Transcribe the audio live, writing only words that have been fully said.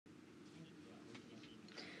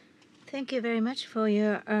Thank you very much for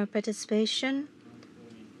your participation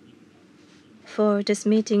for this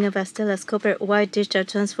meeting of Astellas corporate-wide digital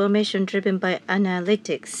transformation driven by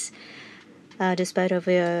analytics. Despite of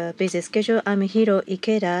your busy schedule, I'm Hiro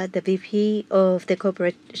Ikeda, the VP of the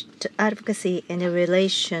Corporate Advocacy and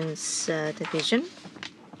Relations Division.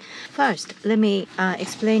 First, let me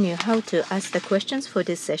explain you how to ask the questions for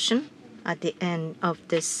this session at the end of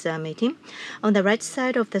this meeting. On the right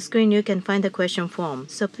side of the screen, you can find the question form,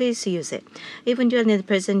 so please use it. Even during the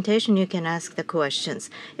presentation, you can ask the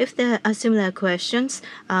questions. If there are similar questions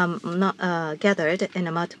not gathered in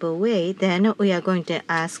a multiple way, then we are going to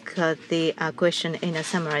ask the question in a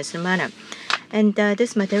summarized manner. And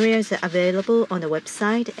this material is available on the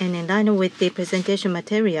website, and in line with the presentation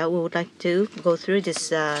material, we would like to go through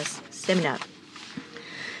this seminar.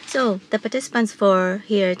 So the participants for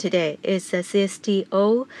here today is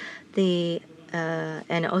CSTO,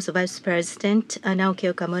 and also Vice President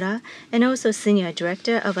Naoki Okamura, and also Senior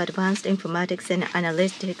Director of Advanced Informatics and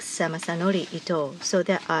Analytics Masanori Ito. So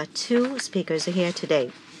there are two speakers here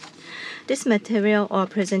today. This material or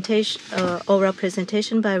oral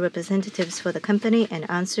presentation by representatives for the company and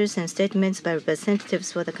answers and statements by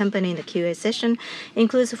representatives for the company in the QA session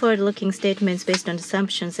includes forward-looking statements based on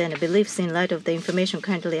assumptions and beliefs in light of the information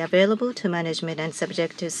currently available to management and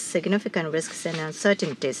subject to significant risks and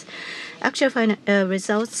uncertainties. Actual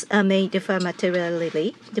results may differ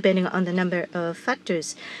materially depending on the number of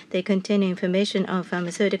factors. They contain information on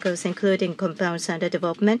pharmaceuticals, including compounds under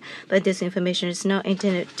development, but this information is not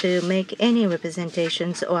intended to make any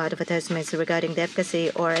representations or advertisements regarding the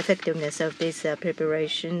efficacy or effectiveness of these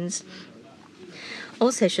preparations.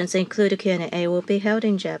 All sessions, including Q&A, will be held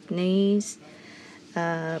in Japanese,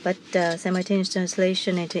 but simultaneous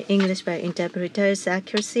translation into English by interpreters'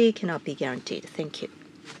 accuracy cannot be guaranteed. Thank you.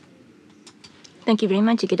 Thank you very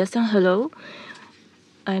much, Ikeda-san. Hello.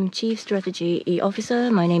 I'm Chief Strategy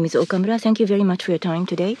Officer. My name is Okamura. Thank you very much for your time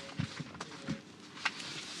today.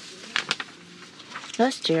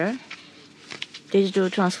 Last year, digital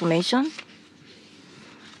transformation,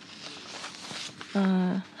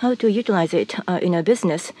 how to utilize it in a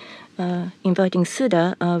business. Inviting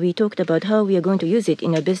Suda, we talked about how we are going to use it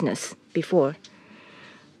in a business before.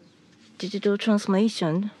 Digital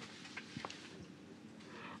transformation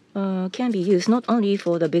can be used not only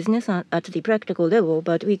for the business at the practical level,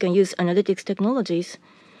 but we can use analytics technologies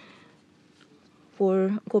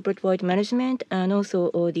for corporate-wide management and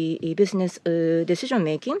also the business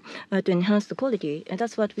decision-making to enhance the quality. And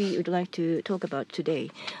that's what we would like to talk about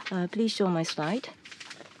today. Please show my slide.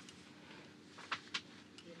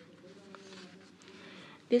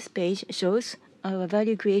 This page shows our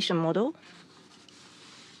value creation model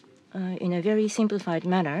in a very simplified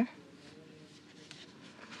manner.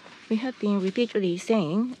 We have been repeatedly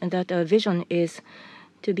saying that our vision is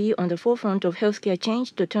to be on the forefront of healthcare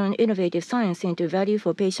change to turn innovative science into value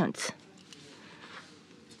for patients.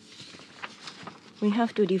 We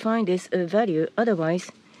have to define this value,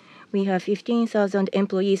 otherwise we have 15,000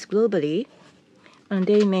 employees globally, and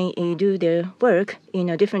they may do their work in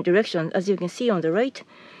a different direction. As you can see on the right,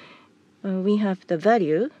 we have the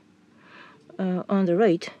value on the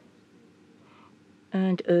right,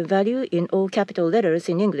 and value in all capital letters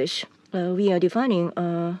in English. We are defining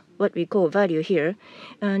what we call value here,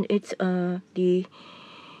 and it's the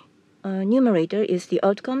numerator is the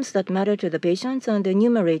outcomes that matter to the patients, and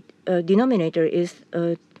the denominator is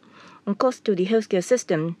cost to the healthcare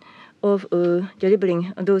system of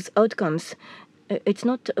delivering those outcomes. It's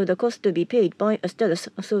not the cost to be paid by Astellas,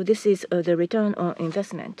 so this is the return on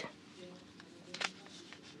investment.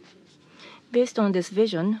 Based on this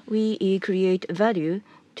vision, we create value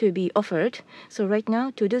to be offered. So right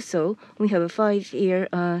now, to do so, we have a 5-year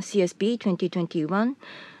CSP 2021,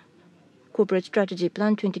 Corporate Strategy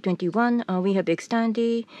Plan 2021. We have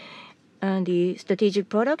extended the strategic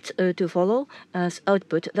products to follow as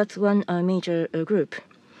output. That's one major group.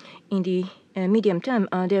 In the medium term,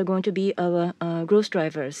 they are going to be our growth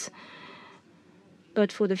drivers.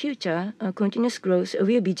 But for the future, continuous growth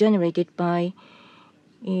will be generated by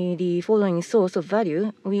the following source of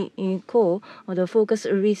value. We call the focus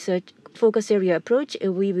area approach.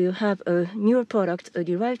 We will have newer products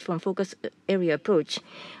derived from focus area approach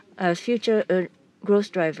as future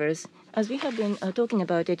growth drivers. As we have been talking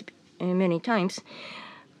about it many times,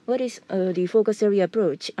 what is the focus area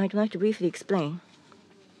approach? I'd like to briefly explain.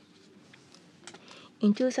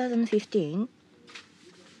 In 2015,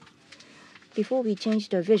 before we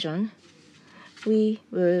changed our vision, we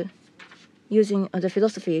were using the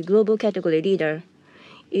philosophy global category leader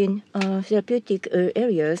in therapeutic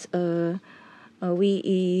areas.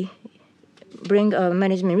 We bring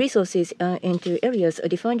management resources into areas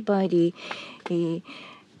defined by the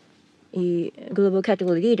global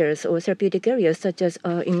category leaders or therapeutic areas such as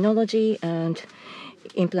immunology and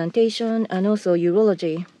implantation and also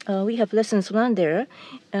urology. We have lessons learned there,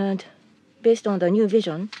 and based on the new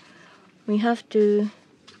vision, we have to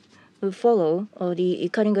follow the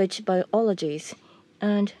cutting-edge biologies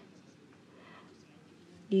and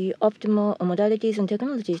the optimal modalities and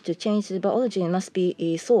technologies to change the biology must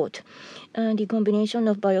be sought. And the combination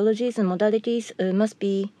of biologies and modalities must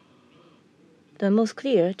be the most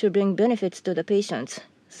clear to bring benefits to the patients.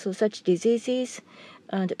 So such diseases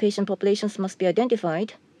and patient populations must be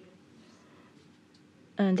identified.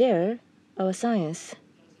 And there, our science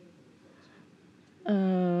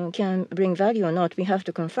can bring value or not, we have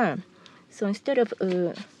to confirm. So instead of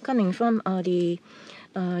coming from the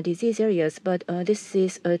disease areas, but this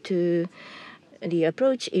is to the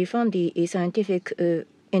approach from the scientific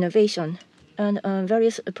innovation, and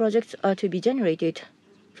various projects are to be generated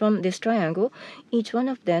from this triangle. Each one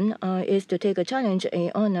of them is to take a challenge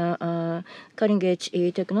on a cutting-edge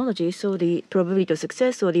technology, so the probability of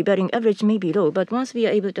success or the batting average may be low. But once we are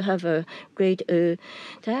able to have a great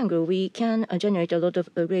triangle, we can generate a lot of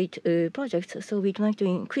great projects. So we'd like to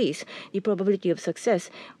increase the probability of success.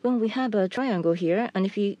 When we have a triangle here, and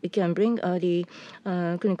if we can bring the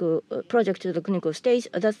clinical project to the clinical stage,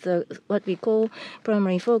 that's what we call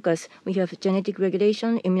primary focus. We have genetic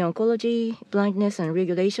regulation, immuno-oncology, blindness and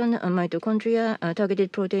regulation, mitochondria,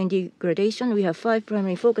 targeted protein degradation. We have 5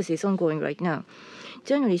 primary focuses ongoing right now.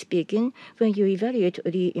 Generally speaking, when you evaluate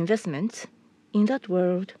the investments in that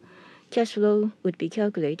world, cash flow would be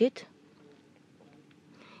calculated,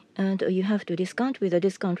 and you have to discount with a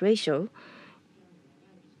discount ratio.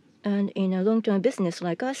 And in a long-term business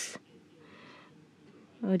like us,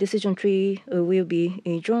 a decision tree will be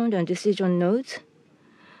drawn, and decision nodes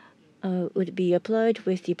would be applied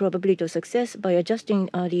with the probability of success by adjusting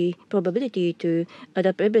the probability to add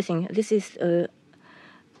up everything. This is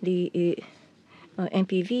the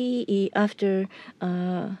NPV after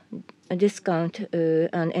a discount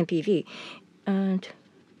and NPV. And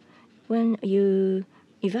when you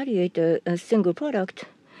evaluate a single product,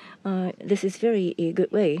 this is very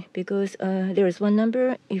good way, because there is one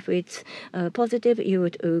number. If it's positive, you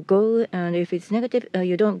would go, and if it's negative,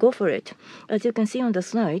 you don't go for it. As you can see on the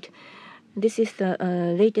slide, this is the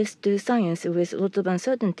latest science with lots of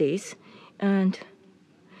uncertainties, and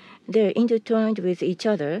they're intertwined with each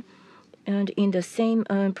other and in the same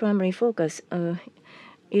primary focus.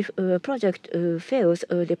 If a project fails,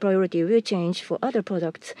 the priority will change for other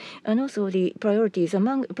products, and also the priorities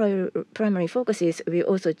among primary focuses will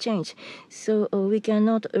also change. So we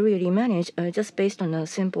cannot really manage just based on a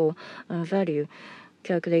simple value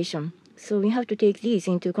calculation. So we have to take these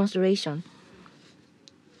into consideration.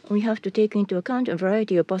 We have to take into account a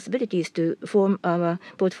variety of possibilities to form our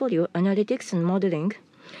portfolio. Analytics and modeling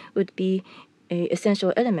would be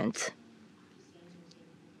essential elements.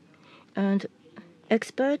 And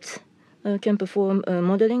experts can perform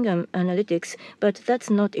modeling and analytics, but that's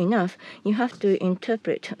not enough. You have to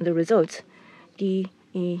interpret the results. The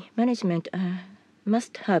management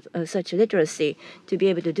must have such literacy to be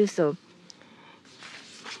able to do so.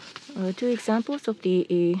 2 examples of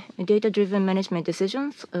the data-driven management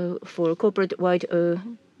decisions for corporate-wide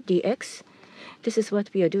DX. This is what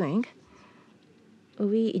we are doing.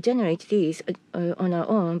 We generate these on our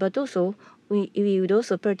own, but also we would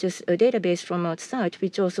also purchase a database from outside,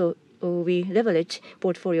 which also we leverage.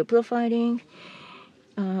 Portfolio profiling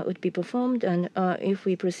would be performed, and if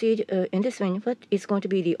we proceed in this way, what is going to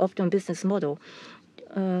be the optimum business model?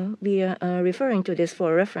 We are referring to this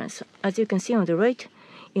for reference. As you can see on the right,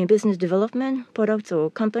 in business development, products or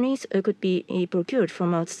companies could be procured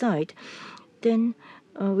from outside. Then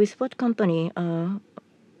with what company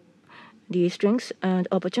the strengths and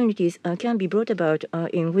opportunities can be brought about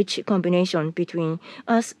in which combination between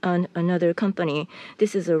us and another company.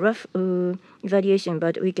 This is a rough evaluation,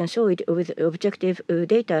 but we can show it with objective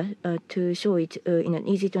data to show it in an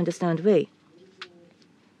easy to understand way.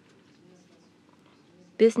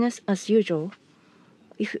 Business as usual.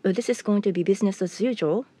 If this is going to be business as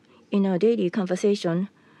usual, in our daily conversation,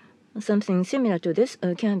 something similar to this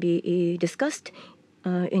can be discussed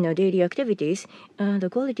in our daily activities, the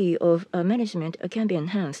quality of management can be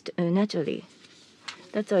enhanced naturally.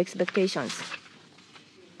 That's our expectations.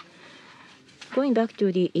 Going back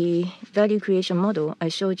to the value creation model I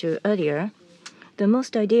showed you earlier, the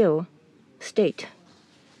most ideal state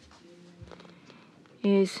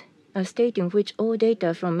is a state in which all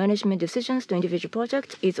data from management decisions to individual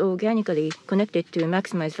projects is organically connected to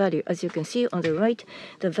maximize value. As you can see on the right,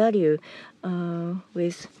 the value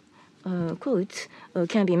with quotes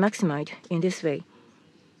can be maximized in this way.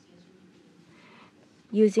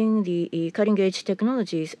 Using the cutting-edge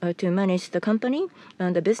technologies to manage the company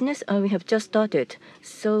and the business, we have just started.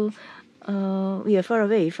 So we are far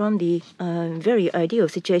away from the very ideal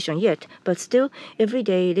situation yet, but still, every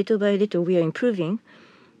day, little by little, we are improving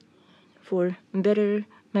for better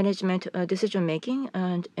management decision-making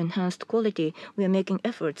and enhanced quality. We are making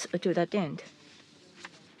efforts to that end.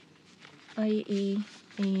 I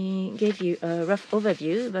gave you a rough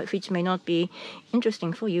overview, but which may not be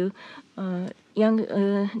interesting for you.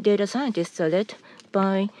 Young data scientists are led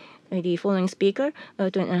by the following speaker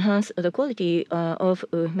to enhance the quality of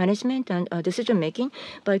management and decision-making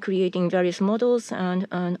by creating various models and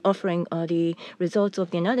offering the results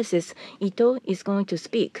of the analysis. Ito is going to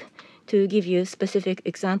speak to give you specific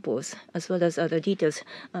examples as well as other details.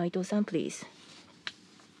 Ito-san, please.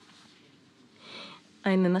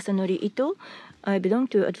 I'm Masanori Ito. I belong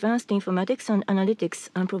to Advanced Informatics and Analytics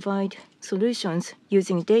and provide solutions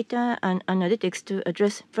using data and analytics to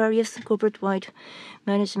address various corporate-wide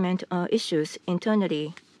management issues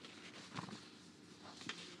internally.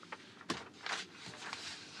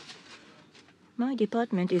 My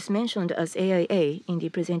department is mentioned as AIA in the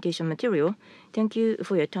presentation material. Thank you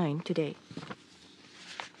for your time today.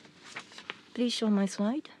 Please show my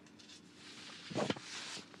slide.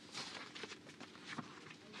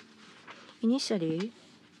 Initially,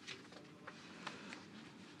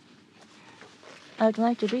 I'd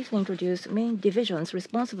like to briefly introduce main divisions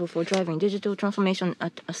responsible for driving digital transformation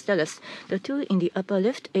at Astellas. The two in the upper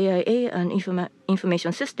left, AIA and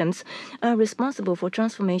Information Systems, are responsible for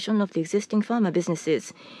transformation of the existing pharma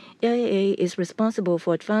businesses. AIA is responsible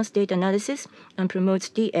for advanced data analysis and promotes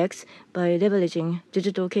DX by leveraging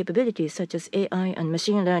digital capabilities such as AI and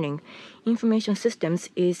machine learning. Information Systems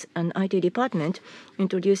is an IT department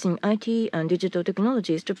introducing IT and digital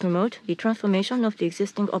technologies to promote the transformation of the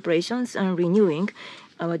existing operations and renewing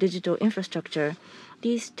our digital infrastructure.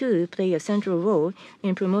 These two play a central role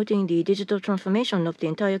in promoting the digital transformation of the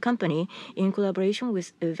entire company in collaboration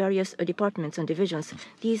with various departments and divisions.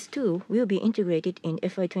 These two will be integrated in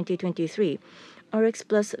FY 2023. RX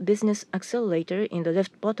Plus Business Accelerator in the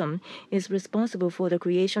left bottom is responsible for the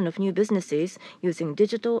creation of new businesses using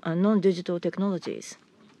digital and non-digital technologies.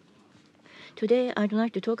 Today, I'd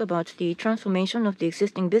like to talk about the transformation of the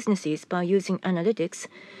existing businesses by using analytics.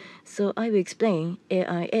 So I will explain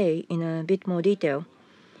AIA in a bit more detail.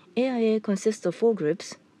 AIA consists of 4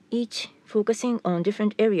 groups, each focusing on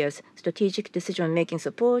different areas: strategic decision-making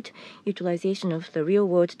support, utilization of the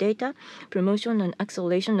real-world data, promotion and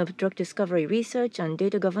acceleration of drug discovery research, and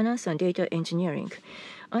data governance and data engineering.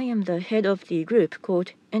 I am the head of the group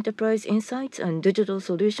called Enterprise Insights and Digital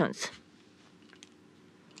Solutions.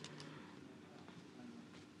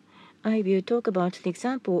 I will talk about the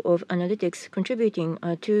example of analytics contributing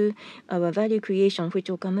to our value creation, which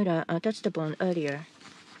Okamura touched upon earlier.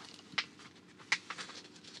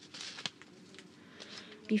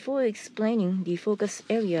 Before explaining the focus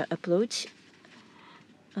area approach,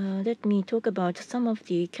 let me talk about some of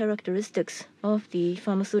the characteristics of the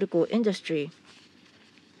pharmaceutical industry.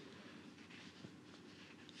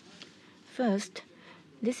 First,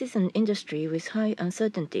 this is an industry with high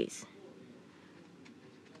uncertainties.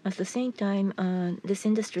 At the same time, this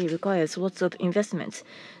industry requires lots of investments.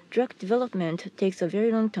 Drug development takes a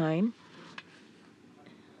very long time,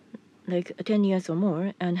 like 10 years or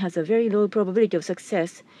more, and has a very low probability of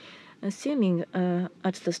success. Assuming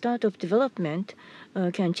at the start of development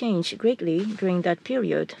can change greatly during that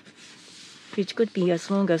period, which could be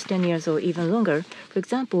as long as 10 years or even longer. For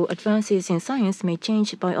example, advances in science may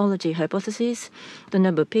change biology hypotheses, the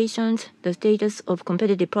number of patients, the status of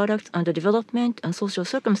competitive products under development, and social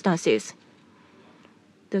circumstances.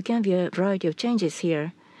 There can be a variety of changes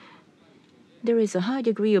here. There is a high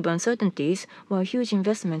degree of uncertainties while huge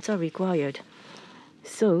investments are required.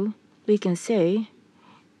 So we can say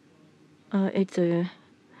it's a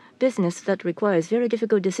business that requires very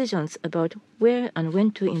difficult decisions about where and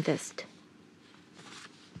when to invest.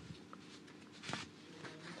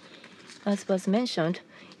 As was mentioned,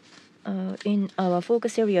 in our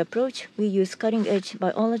focus area approach, we use cutting-edge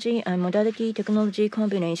biology and modality technology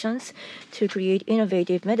combinations to create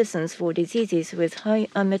innovative medicines for diseases with high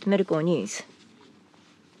unmet medical needs.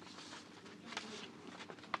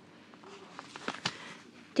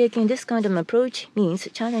 Taking this kind of approach means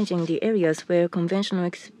challenging the areas where conventional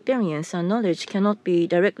experience and knowledge cannot be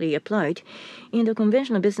directly applied. In the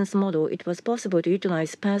conventional business model, it was possible to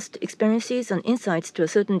utilize past experiences and insights to a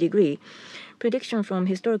certain degree. Prediction from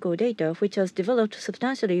historical data, which has developed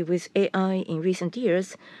substantially with AI in recent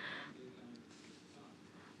years,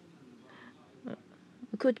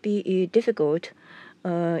 could be difficult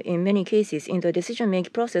in many cases in the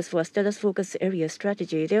decision-making process for Astellas focus area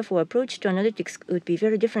strategy. Therefore, approach to analytics would be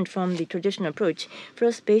very different from the traditional approach.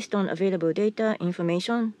 First, based on available data,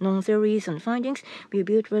 information, known theories, and findings, we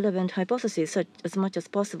build relevant hypotheses as much as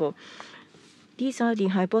possible. These are the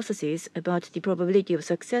hypotheses about the probability of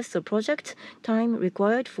success of projects, time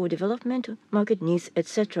required for development, market needs,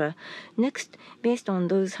 etc. Next, based on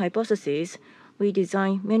those hypotheses, we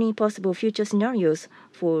design many possible future scenarios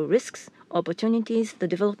for risks, opportunities, the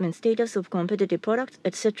development status of competitive products,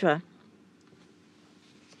 etc.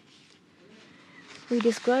 We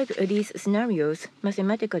describe these scenarios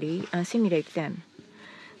mathematically and simulate them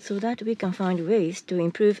so that we can find ways to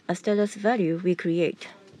improve Astellas value we create.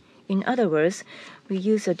 In other words, we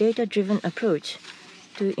use a data-driven approach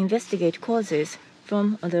to investigate causes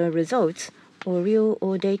from the results or real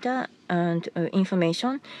or data and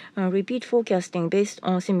information, and repeat forecasting based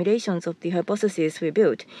on simulations of the hypotheses we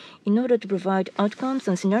built in order to provide outcomes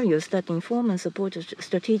and scenarios that inform and support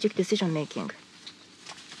strategic decision-making.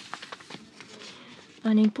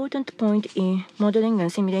 An important point in modeling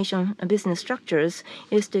and simulation business structures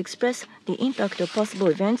is to express the impact of possible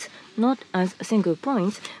events not as single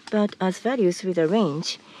points, but as values with a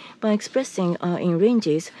range. By expressing in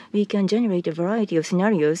ranges, we can generate a variety of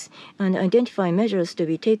scenarios and identify measures to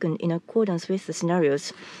be taken in accordance with the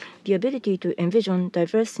scenarios. The ability to envision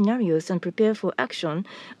diverse scenarios and prepare for action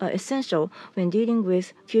are essential when dealing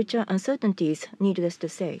with future uncertainties, needless to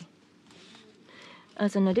say.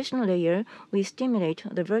 As an additional layer, we stimulate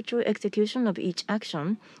the virtual execution of each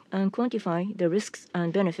action and quantify the risks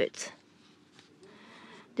and benefits.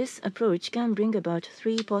 This approach can bring about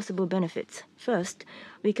three possible benefits. First,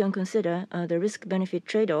 we can consider the risk-benefit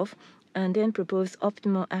trade-off and then propose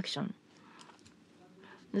optimal action.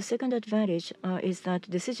 The second advantage is that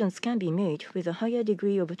decisions can be made with a higher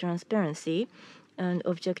degree of transparency and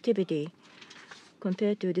objectivity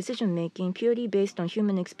compared to decision-making purely based on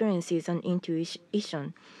human experiences and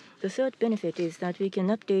intuition. The third benefit is that we can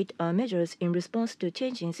update our measures in response to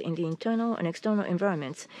changes in the internal and external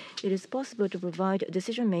environments. It is possible to provide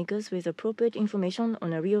decision-makers with appropriate information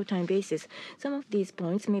on a real-time basis. Some of these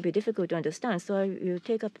points may be difficult to understand, so I will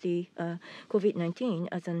take up the COVID-19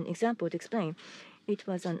 as an example to explain. It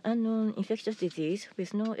was an unknown infectious disease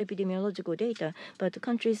with no epidemiological data, but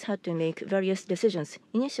countries had to make various decisions.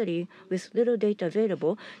 Initially, with little data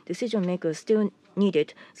available, decision makers still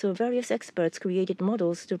needed, so various experts created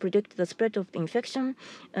models to predict the spread of the infection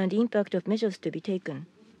and the impact of measures to be taken.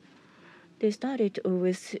 They started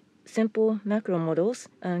with simple macro models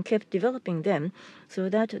and kept developing them so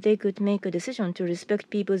that they could make a decision to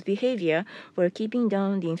respect people's behavior while keeping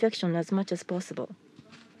down the infection as much as possible.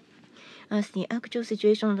 As the actual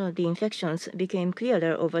situation of the infections became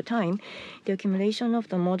clearer over time, the accumulation of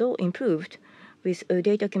the model improved with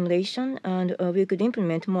data accumulation, and we could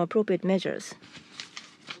implement more appropriate measures.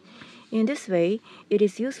 In this way, it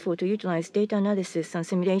is useful to utilize data analysis and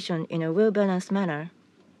simulation in a well-balanced manner.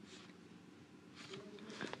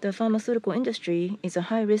 The pharmaceutical industry is a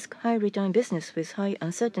high-risk, high-return business with high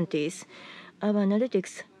uncertainties. Our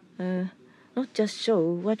analytics not just show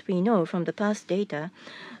what we know from the past data,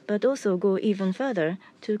 but also go even further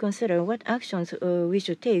to consider what actions we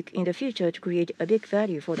should take in the future to create a big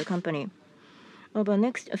value for the company. Over the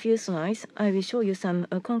next few slides, I will show you some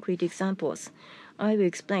concrete examples. I will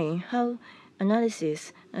explain how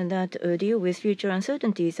analysis that deal with future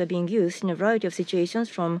uncertainties are being used in a variety of situations,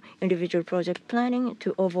 from individual project planning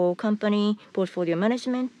to overall company portfolio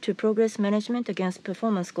management to progress management against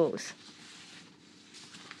performance goals.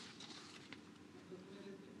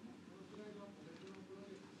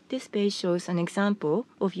 This page shows an example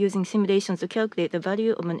of using simulations to calculate the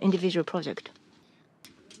value of an individual project.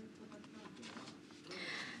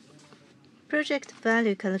 Project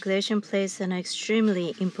value calculation plays an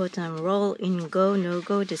extremely important role in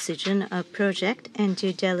go-no-go decision of project and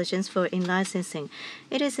due diligence for in-licensing.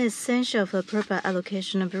 It is essential for proper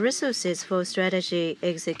allocation of resources for strategy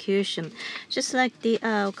execution. Just like the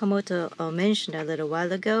Okamoto mentioned a little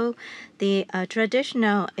while ago, the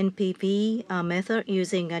traditional NPV method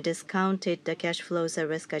using a discounted cash flows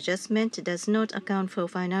risk adjustment does not account for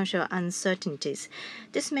financial uncertainties.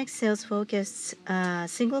 This makes sales forecasts a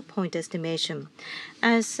single-point estimation.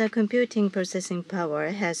 As computing processing power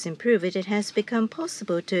has improved, it has become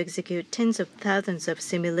possible to execute tens of thousands of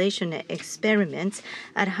simulation experiments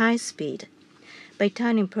at high speed. By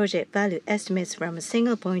turning project value estimates from a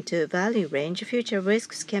single point to value range, future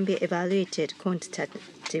risks can be evaluated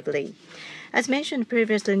quantitatively. As mentioned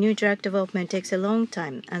previously, new drug development takes a long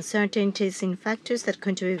time. Uncertainties in factors that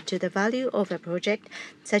contribute to the value of a project,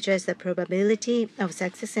 such as the probability of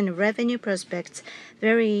success and revenue prospects,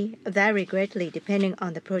 vary greatly depending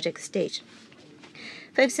on the project stage.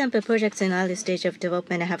 For example, projects in early stage of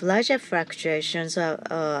development have larger fluctuations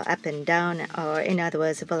up and down, or in other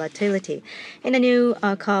words, volatility. In the new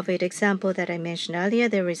COVID example that I mentioned earlier,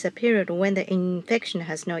 there is a period when the infection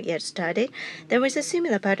has not yet started. There is a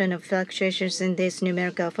similar pattern of fluctuations in this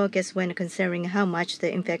numerical focus when considering how much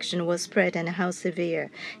the infection will spread and how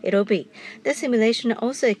severe it will be. The simulation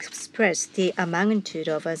also expressed the magnitude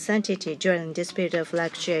of uncertainty during this period of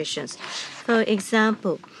fluctuations. For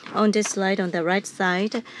example, on this slide on the right side,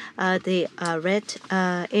 the red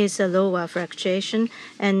is a lower fluctuation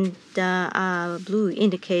and blue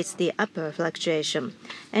indicates the upper fluctuation.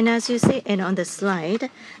 And as you see and on the slide,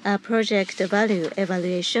 project value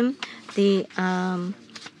evaluation, you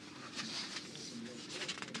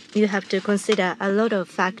have to consider a lot of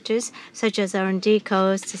factors such as R&D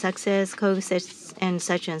costs, success costs, and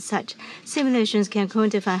such and such. Simulations can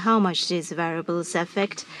quantify how much these variables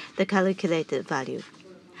affect the calculated value.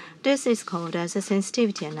 This is called as a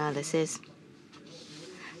sensitivity analysis.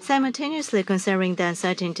 Simultaneously considering the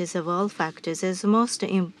uncertainties of all factors is most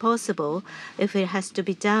impossible if it has to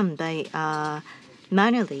be done by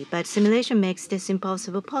manually, but simulation makes this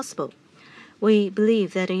impossible possible. We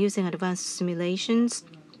believe that using advanced simulations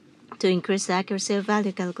to increase the accuracy of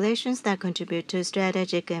value calculations that contribute to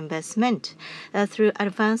strategic investment through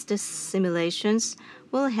advanced simulations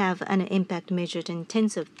will have an impact measured in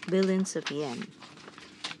tens of billions of yen.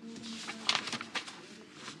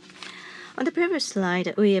 On the previous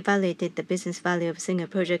slide, we evaluated the business value of a single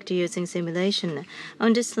project using simulation.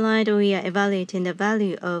 On this slide, we are evaluating the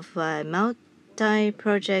value of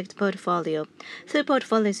multi-project portfolio. Through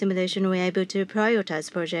portfolio simulation, we are able to prioritize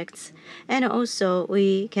projects, and also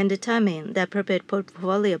we can determine the appropriate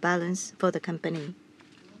portfolio balance for the company.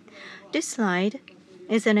 This slide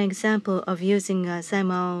is an example of using a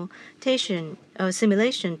simulation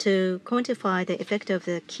to quantify the effect of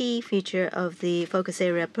the key feature of the focus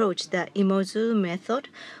area approach, the Imozuru method,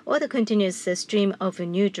 or the continuous stream of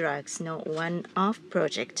new drugs, not one-off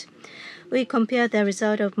project. We compared the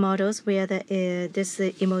result of models where this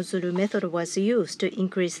Imozuru method was used to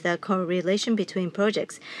increase the correlation between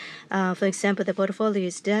projects. For example, the portfolio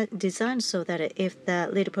is designed so that if the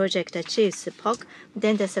lead project achieves POC,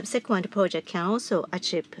 then the subsequent project can also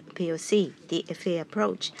achieve POC, the FA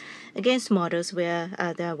approach, against models where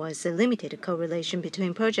there was a limited correlation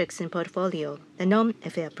between projects and portfolio, the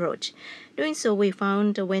non-FA approach. Doing so, we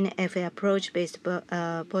found when FA approach-based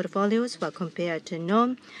portfolios were compared to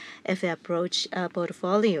non-FA approach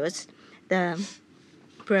portfolios, the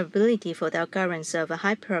probability for the occurrence of a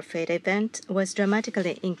high-profit event was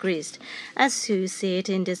dramatically increased. As you see it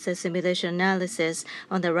in this simulation analysis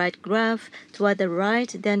on the right graph, toward the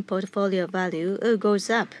right, then portfolio value goes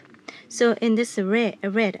up. So in this red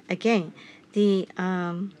again, the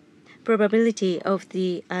probability of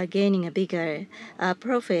the gaining a bigger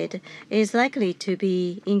profit is likely to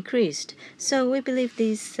be increased. So we believe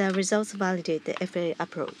these results validate the FA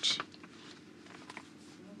approach.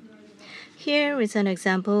 Here is an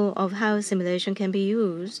example of how simulation can be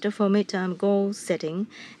used for midterm goal setting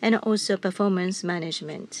and also performance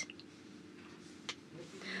management.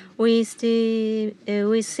 We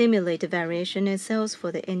simulate variation in sales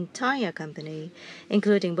for the entire company,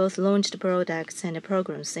 including both launched products and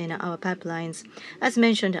programs in our pipelines. As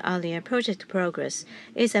mentioned earlier, project progress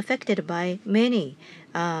is affected by many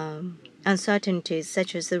uncertainties,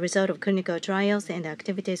 such as the result of clinical trials and the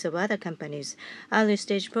activities of other companies.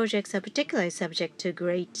 Early-stage projects are particularly subject to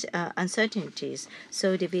great uncertainties,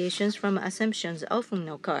 so deviations from assumptions often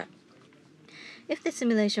occur. If the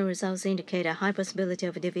simulation results indicate a high possibility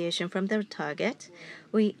of deviation from the target,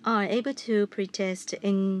 we are able to pretest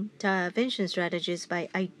intervention strategies by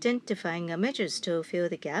identifying measures to fill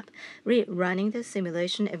the gap, rerunning the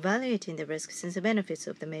simulation, evaluating the risks and the benefits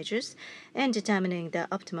of the measures, and determining the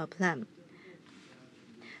optimal plan.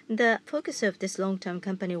 The focus of this long-term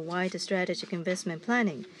company-wide strategic investment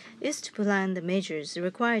planning is to plan the measures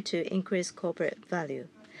required to increase corporate value,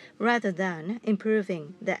 rather than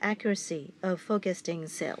improving the accuracy of forecasting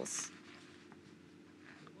sales.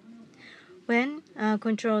 When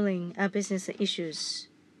confronting business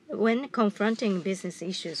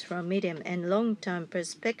issues from medium and long-term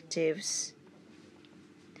perspectives,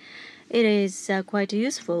 it is quite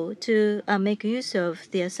useful to make use of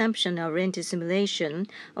the assumption-oriented simulation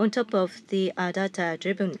on top of the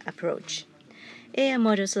data-driven approach. AI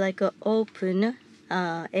models like Open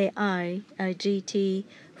AI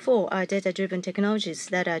GT4 are data-driven technologies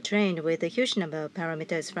that are trained with a huge number of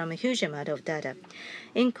parameters from a huge amount of data.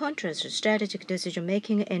 In contrast, strategic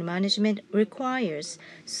decision-making and management requires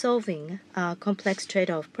solving complex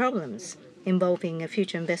trade-off problems involving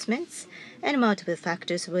future investments and multiple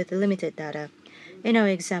factors with limited data. In our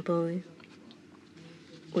example,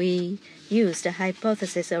 we used a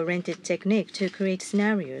hypothesis-oriented technique to create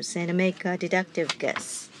scenarios and make a deductive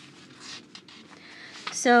guess.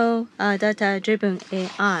 So, data-driven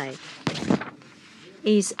AI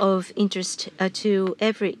is of interest to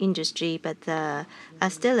every industry, but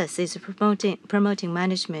Astellas is promoting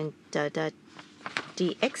management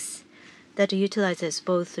DX that utilizes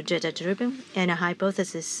both data-driven and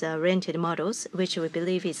hypothesis-oriented models, which we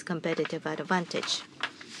believe is competitive advantage.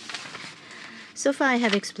 So far, I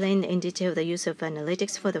have explained in detail the use of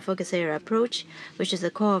analytics for the focus area approach, which is the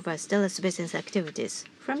core of Astellas business activities.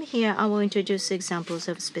 From here, I will introduce examples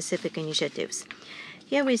of specific initiatives.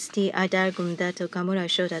 Here is the diagram that Okamura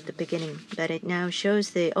showed at the beginning, but it now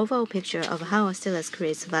shows the overall picture of how Astellas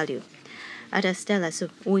creates value. At Astellas,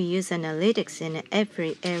 we use analytics in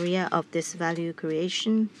every area of this value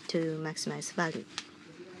creation to maximize value.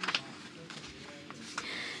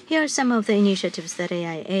 Here are some of the initiatives that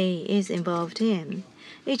AIA is involved in.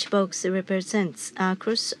 Each box represents a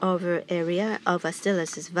crossover area of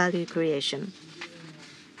Astellas' value creation.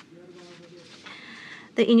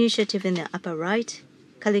 The initiative in the upper right,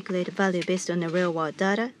 calculate value based on the real-world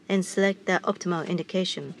data and select the optimal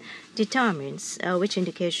indication, determines which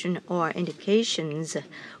indication or indications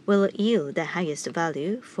will yield the highest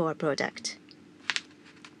value for a product.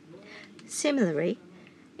 Similarly,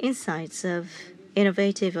 insights of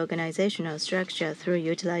innovative organizational structure through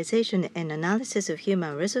utilization and analysis of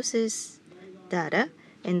human resources data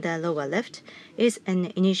in the lower left is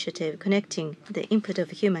an initiative connecting the input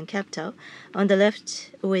of human capital on the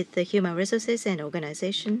left with the human resources and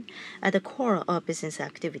organization at the core of business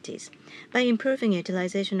activities. By improving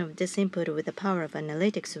utilization of this input with the power of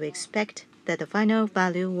analytics, we expect that the final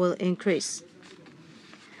value will increase.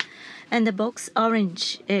 And the box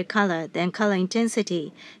orange color, then color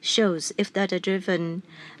intensity, shows if data-driven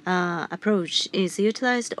approach is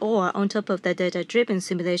utilized or on top of the data-driven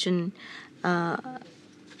simulation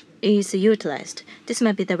is utilized. This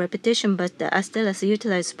might be the repetition, but the Astellas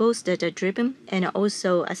utilize both data-driven and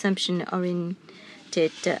also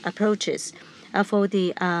assumption-oriented approaches for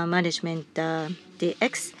the management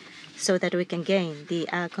DX so that we can gain the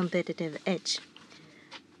competitive edge.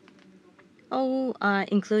 All are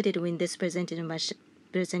included in this presentation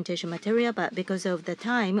material, but because of the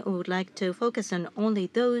time, we would like to focus on only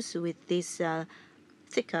those with this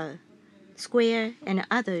thicker square, and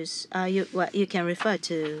others you can refer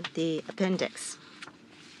to the appendix.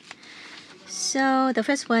 So the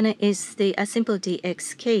first one is the simple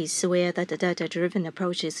DX case where the data-driven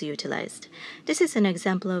approach is utilized. This is an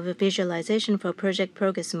example of a visualization for project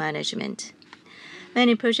progress management.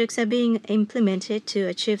 Many projects are being implemented to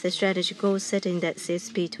achieve the strategic goals set in that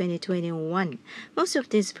CSP 2021. Most of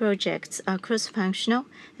these projects are cross-functional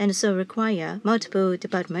and so require multiple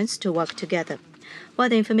departments to work together. While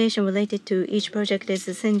the information related to each project is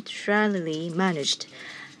centrally managed,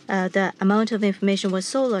 the amount of information was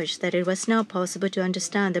so large that it was not possible to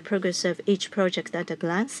understand the progress of each project at a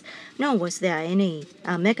glance, nor was there any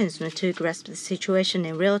mechanism to grasp the situation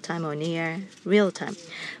in real time or near real time.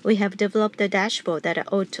 We have developed a dashboard that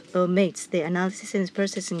automates the analysis and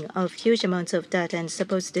processing of huge amounts of data and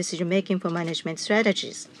supports decision-making for management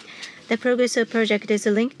strategies. The progress of project is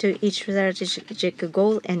linked to each strategic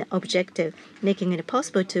goal and objective, making it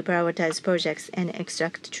possible to prioritize projects and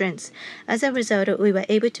extract trends. As a result, we were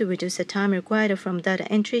able to reduce the time required from data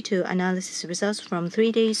entry to analysis results from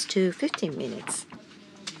 3 days to 15 minutes.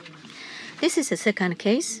 This is the second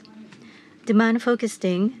case. Demand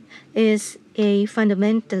forecasting is a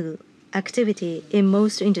fundamental activity in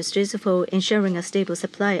most industries for ensuring a stable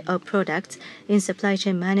supply of products in supply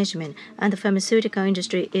chain management, and the pharmaceutical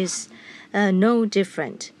industry is no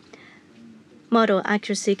different. Model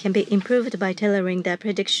accuracy can be improved by tailoring the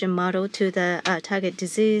prediction model to the target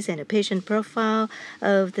disease and the patient profile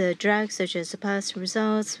of the drug, such as past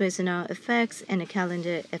results, seasonal effects, and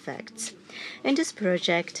calendar effects. In this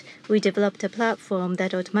project, we developed a platform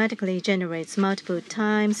that automatically generates multiple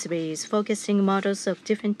time series focusing models of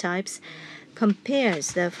different types,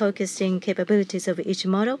 compares the focusing capabilities of each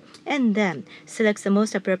model, and then selects the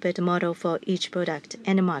most appropriate model for each product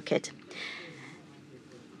and market.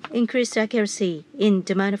 Increased accuracy in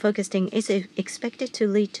demand forecasting is expected to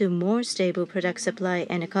lead to more stable product supply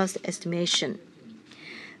and cost estimation.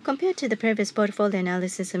 Compared to the previous portfolio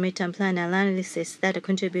analysis and midterm plan analysis that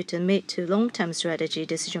contribute to mid to long-term strategy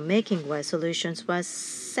decision-making, where solutions was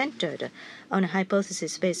centered on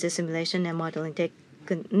hypothesis-based simulation and modeling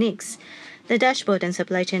techniques, the dashboard and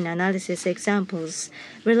supply chain analysis examples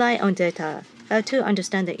rely on data to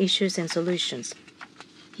understand the issues and solutions.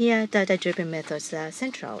 Here, data-driven methods are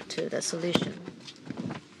central to the solution.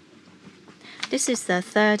 This is the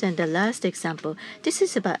third and the last example. This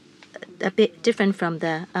is about a bit different from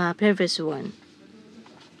the previous one.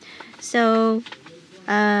 So,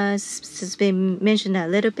 as has been mentioned a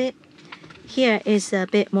little bit, here is a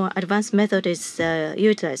bit more advanced method is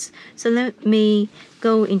utilized. So let me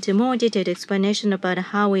go into more detailed explanation about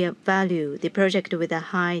how we value the project with a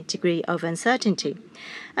high degree of uncertainty.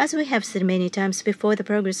 As we have said many times before, the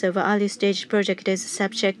progress of early stage project is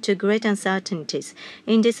subject to great uncertainties.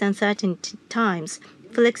 In these uncertain times,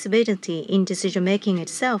 flexibility in decision-making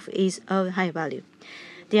itself is of high value.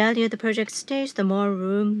 The earlier the project stage, the more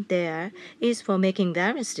room there is for making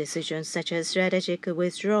various decisions, such as strategic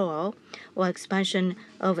withdrawal or expansion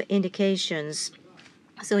of indications.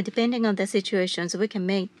 So depending on the situations, we can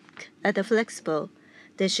make the flexible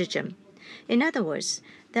decision. In other words,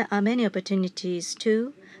 there are many opportunities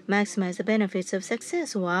to maximize the benefits of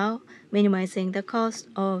success while minimizing the cost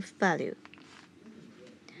of value.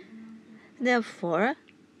 Therefore,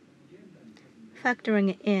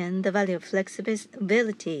 factoring in the value of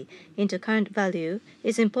flexibility into current value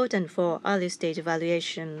is important for early stage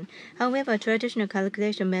evaluation. However, traditional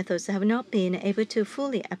calculation methods have not been able to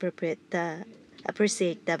fully appreciate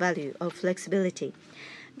the value of flexibility.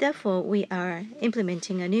 Therefore, we are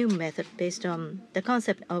implementing a new method based on the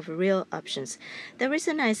concept of real options. The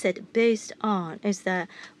reason I said based on is that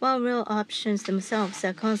while real options themselves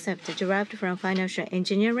are concepts derived from financial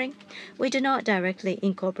engineering, we do not directly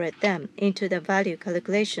incorporate them into the value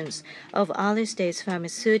calculations of early-stage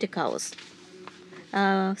pharmaceuticals.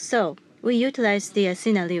 So we utilize the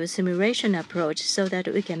scenario simulation approach so that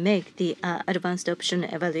we can make the advanced option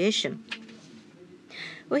evaluation.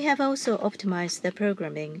 We have also optimized the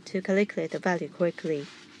programming to calculate the value quickly.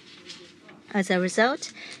 As a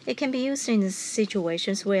result, it can be used in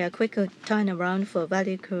situations where a quick turnaround for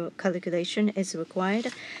value calculation is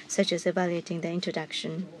required, such as evaluating the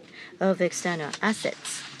introduction of external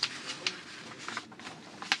assets.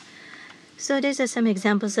 So these are some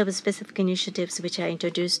examples of specific initiatives which are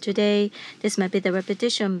introduced today. This might be the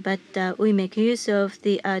repetition, but we make use of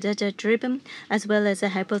the data-driven as well as a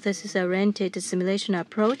hypothesis-oriented simulation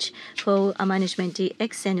approach for management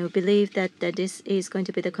DX, and we believe that this is going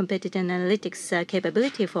to be the competitive analytics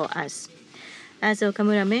capability for us. As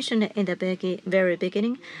Okamura mentioned in the very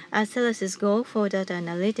beginning, Astellas' goal for data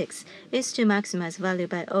analytics is to maximize value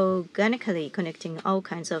by organically connecting all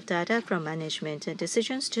kinds of data from management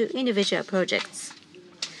decisions to individual projects.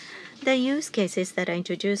 The use cases that are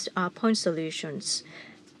introduced are point solutions.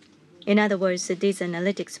 In other words, these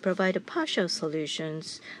analytics provide partial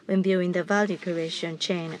solutions when viewing the value creation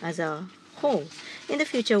chain as a whole. In the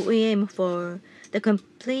future, we aim for the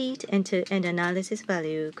complete end-to-end analysis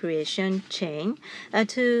value creation chain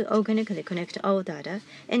to organically connect all data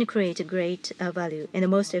and create great value in the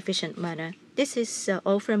most efficient manner. This is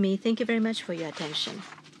all from me. Thank you very much for your attention.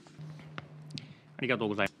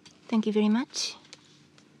 Thank you very much.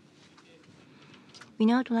 We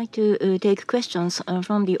now would like to take questions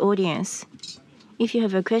from the audience. If you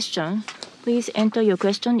have a question, please enter your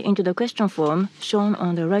question into the question form shown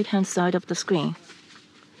on the right-hand side of the screen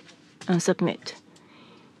and submit.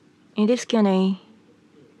 In this Q&A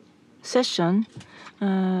session,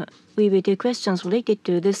 we will take questions related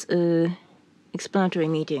to this explanatory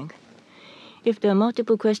meeting. If there are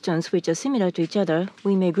multiple questions which are similar to each other,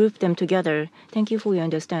 we may group them together. Thank you for your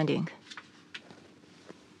understanding.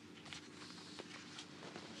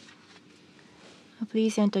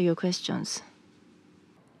 Please enter your questions.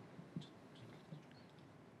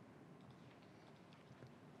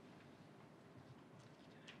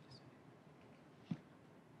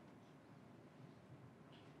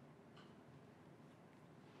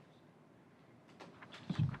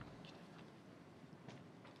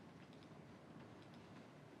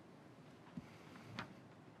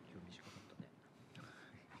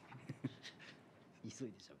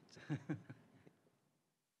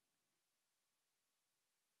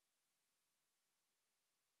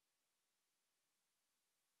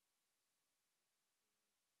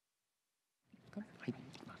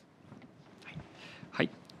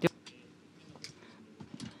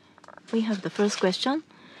 We have the first question.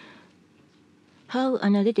 How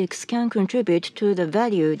analytics can contribute to the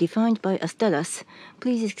value defined by Astellas?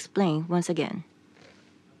 Please explain once again.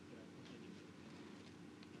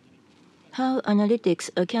 how analytics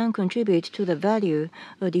can contribute to the value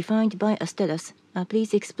defined by Astellas.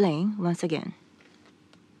 Please explain once again.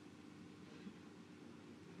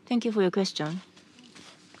 Thank you for your question.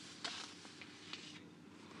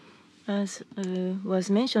 As was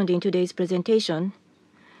mentioned in today's presentation,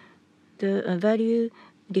 the value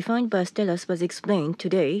defined by Astellas was explained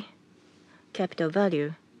today, capital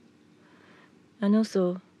value, and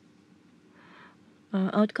also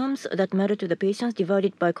outcomes that matter to the patients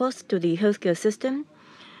divided by cost to the healthcare system.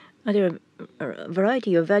 There are a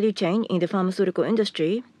variety of value chain in the pharmaceutical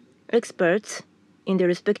industry. Experts in their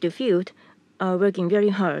respective field are working very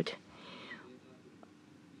hard.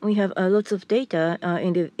 We have lots of data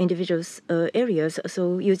in the individual areas,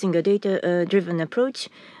 so using a data-driven approach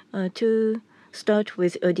to start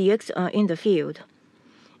with DX in the field.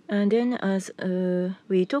 And then as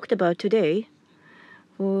we talked about today,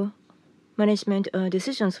 for management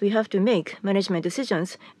decisions, we have to make management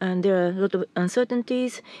decisions, and there are a lot of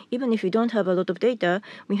uncertainties. Even if we don't have a lot of data,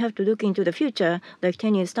 we have to look into the future, like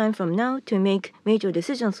 10 years time from now, to make major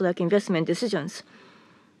decisions like investment decisions.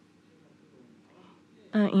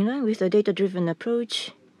 In line with the data-driven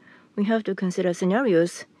approach, we have to consider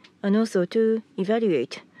scenarios and also to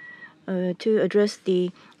evaluate, to address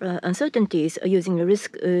the uncertainties using a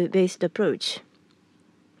risk-based approach.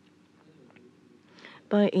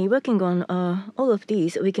 By working on all of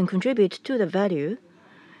these, we can contribute to the value.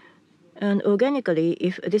 And organically,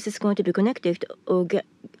 if this is going to be connected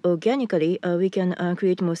organically, we can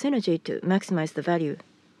create more synergy to maximize the value,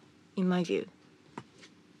 in my view.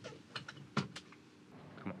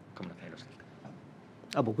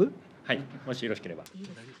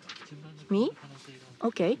 Me?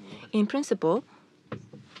 Okay. In principle,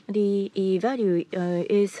 the value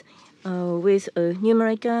is with a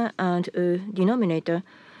numerator and a denominator.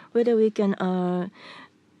 Whether we can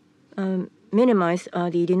minimize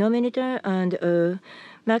the denominator and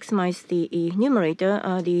maximize the numerator,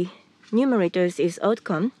 the numerators is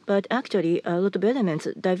outcome, but actually a lot of elements,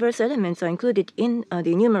 diverse elements are included in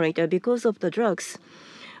the numerator because of the drugs.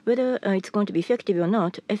 Whether it's going to be effective or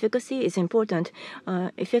not, efficacy is important.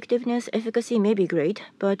 Effectiveness, efficacy may be great,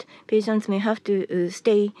 but patients may have to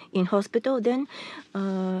stay in hospital then,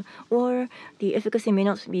 or the efficacy may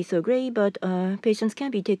not be so great, but patients can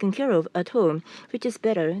be taken care of at home, which is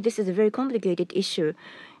better. This is a very complicated issue.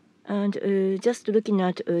 And just looking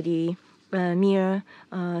at the mere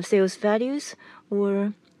sales values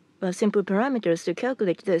or simple parameters to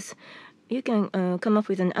calculate this, you can come up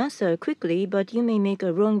with an answer quickly, but you may make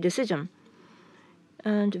a wrong decision.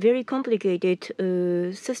 And very complicated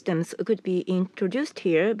systems could be introduced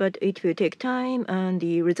here, but it will take time, and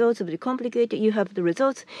the results will be complicated. You have the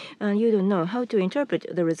results, and you don't know how to interpret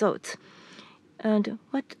the results. And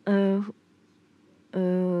what can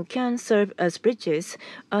serve as bridges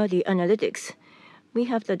are the analytics. We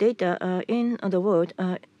have the data in the world.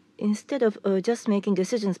 Instead of just making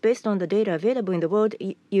decisions based on the data available in the world,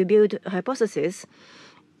 you build hypotheses.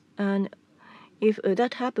 And if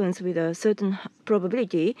that happens with a certain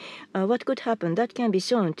probability, what could happen? That can be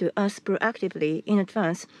shown to us proactively in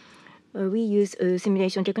advance. We use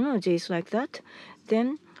simulation technologies like that.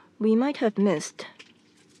 Then we might have missed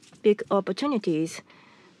big opportunities,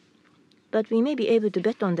 but we may be able to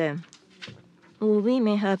bet on them. Or we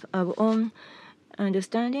may have our own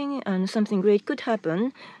understanding and something great could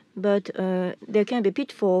happen, but there can be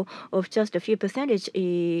pitfall of just a few percentage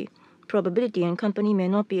probability, and company may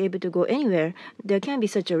not be able to go anywhere. There can be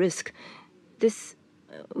such a risk. This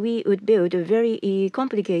we would build a very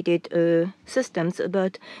complicated systems,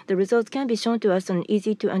 but the results can be shown to us in an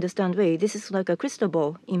easy to understand way. This is like a crystal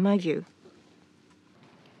ball, in my view.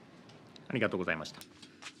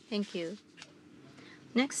 Thank you.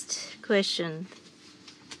 Next question.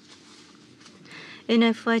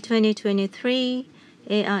 In FY 2023,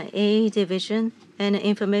 AIA division and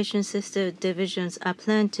information system divisions are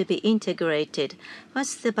planned to be integrated.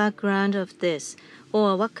 What's the background of this?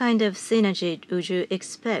 Or what kind of synergy would you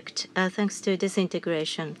expect thanks to this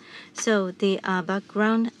integration? So the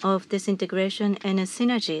background of this integration and a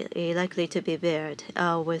synergy is likely to be bared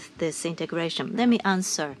with this integration. Let me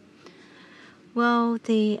answer. Well,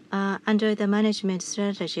 under the management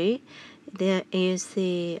strategy, there is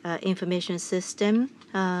the information system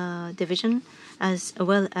division, as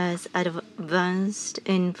well as advanced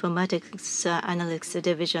informatics analytics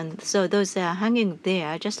division. So those are hanging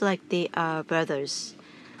there, just like the brothers.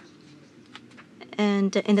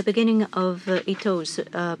 And in the beginning of Ito's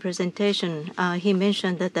presentation, he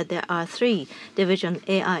mentioned that there are three divisions: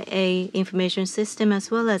 AIA, information system, as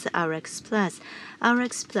well as RX Plus.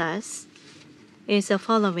 RX Plus is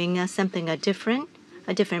following something different.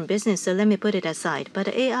 a different business, so let me put it aside. But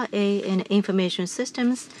AIA and information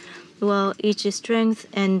systems, well, each strength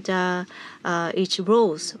and each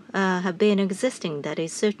roles have been existing. That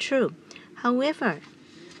is so true. However,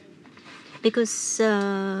 because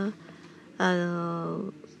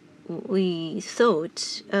we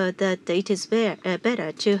thought that it is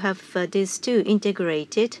better to have these two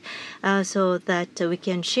integrated so that we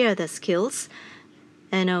can share the skills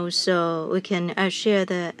and also we can share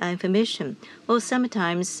the information. Or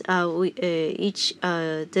sometimes each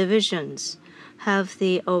divisions have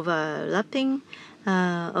the overlapping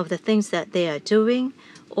of the things that they are doing,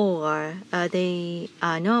 or they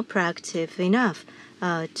are not proactive enough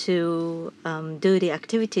to do the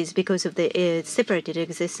activities because of the separated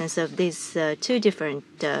existence of these two different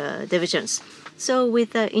divisions. So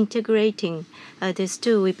with integrating these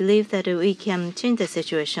two, we believe that we can change the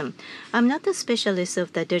situation. I'm not the specialist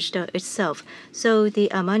of the digital itself, so the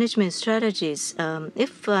management strategies,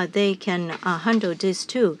 if they can handle these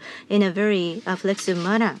two in a very flexible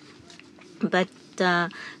manner, but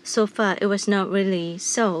so far it was not really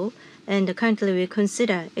so. And currently we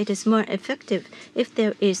consider it is more effective if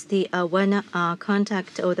there is the one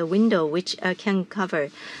contact or the window which can cover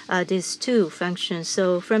these two functions.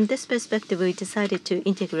 So from this perspective, we decided to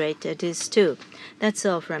integrate these two. That's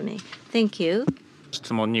all from me. Thank you.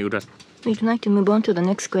 We'd like to move on to the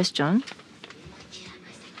next question.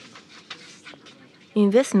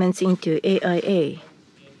 Investments into AIA.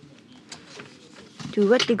 To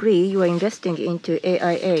what degree you are investing into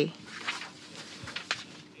AIA?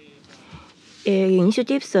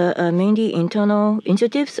 Initiatives are mainly internal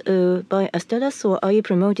initiatives by Astellas, or are you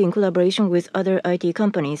promoting collaboration with other IT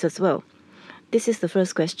companies as well? This is the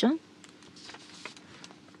first question,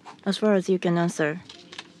 as far as you can answer.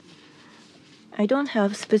 I don't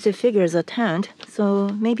have specific figures at hand, so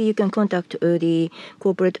maybe you can contact the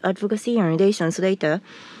corporate advocacy and relations later.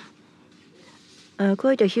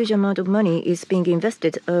 Quite a huge amount of money is being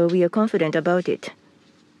invested. We are confident about it.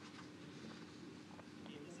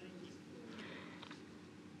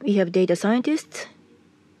 We have data scientists.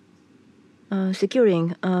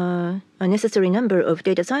 Securing a necessary number of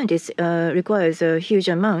data scientists requires a huge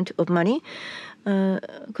amount of money.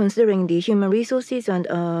 Considering the human resources and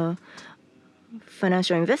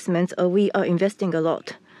financial investments, we are investing a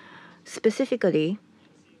lot. Specifically,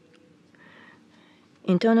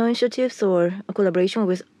 internal initiatives or a collaboration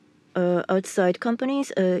with outside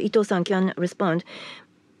companies, Ito-san can respond.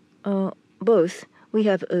 Both. We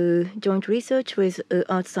have joint research with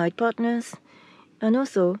outside partners, and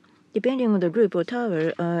also, depending on the group or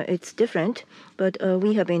tower, it's different, but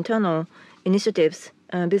we have internal initiatives.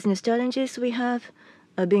 Business challenges we have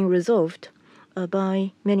are being resolved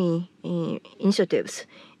by many initiatives.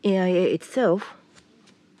 AIA itself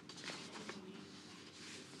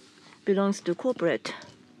belongs to corporate,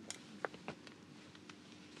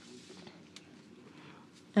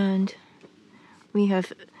 and we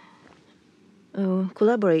have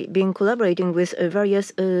been collaborating with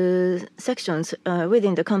various sections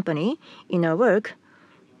within the company in our work.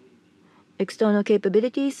 External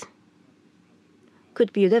capabilities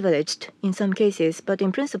could be leveraged in some cases, but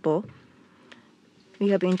in principle, we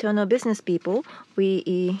have internal business people.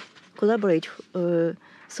 We collaborate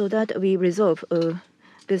so that we resolve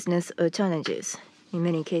business challenges in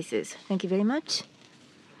many cases. Thank you very much.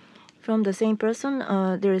 From the same person,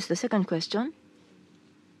 there is the second question.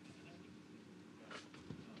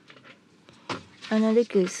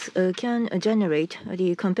 Analytics can generate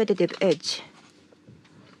the competitive edge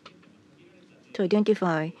to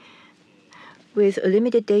identify with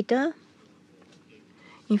limited data.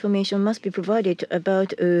 Information must be provided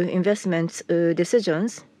about investments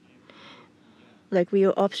decisions, like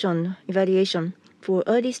real option evaluation. For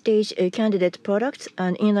early stage candidate products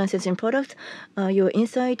and in-licensing products, your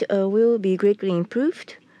insight will be greatly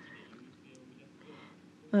improved.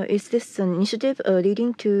 Is this an initiative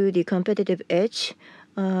leading to the competitive edge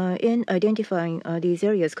in identifying these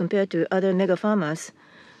areas compared to other mega pharmas?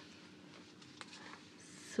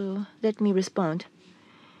 So let me respond.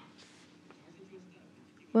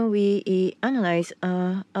 When we analyze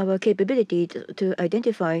our capability to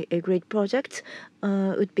identify a great project,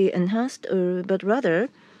 would be enhanced, but rather,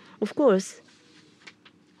 of course,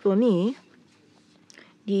 for me,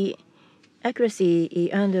 the accuracy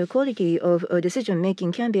and the quality of decision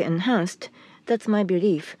making can be enhanced. That's my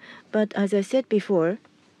belief. But as I said before,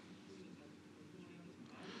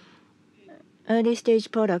 early stage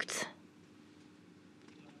products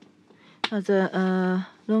has a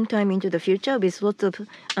long time into the future with lots of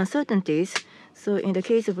uncertainties. So in the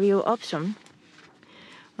case of real option,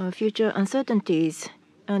 future uncertainties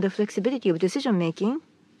and the flexibility of decision making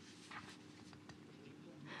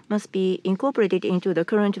must be incorporated into the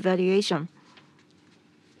current valuation.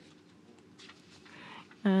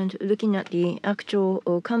 And looking at the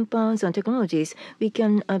actual compounds and technologies, we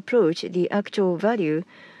can approach the actual value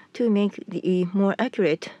to make the more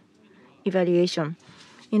accurate evaluation.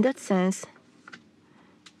 In that sense,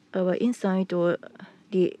 our insight or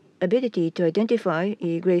the ability to identify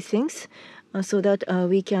great things so that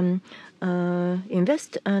we can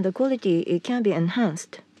invest and the quality it can be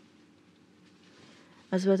enhanced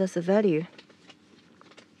as well as the value.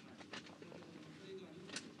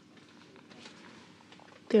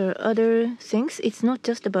 There are other things. It's not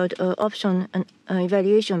just about option and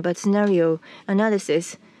evaluation, but scenario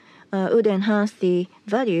analysis would enhance the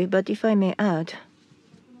value. But if I may add,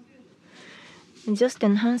 just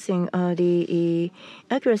enhancing the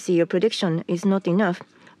accuracy of prediction is not enough.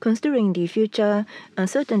 Considering the future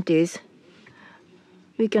uncertainties,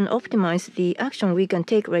 we can optimize the action we can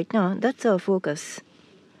take right now. That's our focus.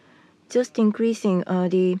 Just increasing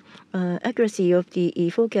the accuracy of the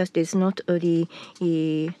forecast is not the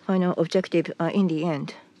final objective in the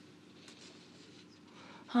end.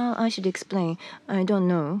 How I should explain, I don't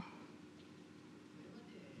know.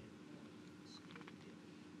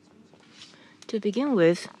 To begin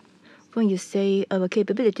with, when you say our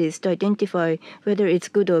capabilities to identify whether it's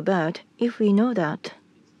good or bad, if we know that,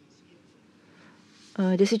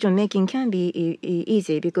 decision making can be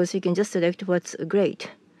easy because we can just select what's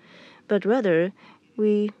great. But rather,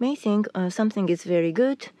 we may think something is very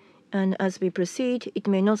good, and as we proceed, it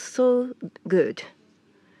may not so good.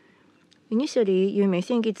 Initially, you may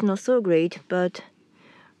think it's not so great, but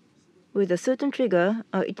with a certain trigger,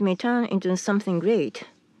 it may turn into something great.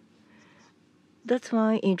 That's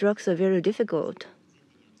why drugs are very difficult.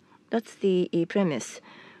 That's the premise.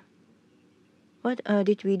 What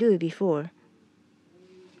did we do before?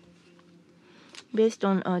 Based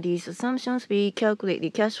on these assumptions, we calculate the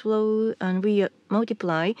cash flow and we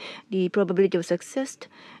multiply the probability of success,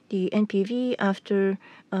 the NPV after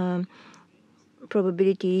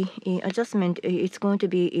probability adjustment. It's going to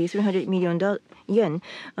be 300 million yen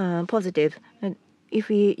positive. If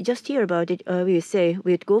we just hear about it, we would say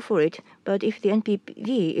we'd go for it. But if the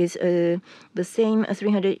NPV is the same as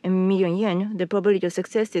 300 million yen, the probability of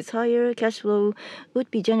success is higher. Cash flow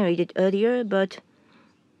would be generated earlier, but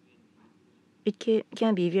it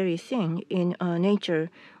can be very thin in nature,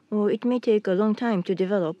 or it may take a long time to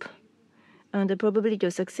develop. And the probability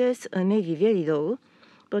of success may be very low.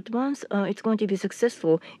 But once it's going to be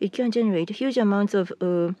successful, it can generate huge amounts of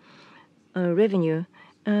revenue.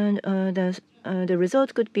 And the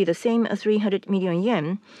result could be the same as 300 million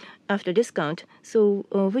yen after discount. So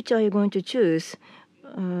which are you going to choose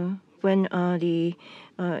when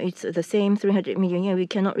it's the same 300 million yen? We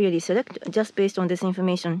cannot really select just based on this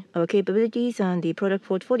information. Our capabilities and the product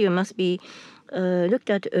portfolio must be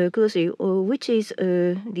looked at closely, which is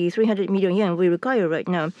the 300 million yen we require right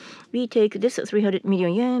now. We take this 300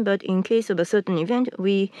 million yen, but in case of a certain event,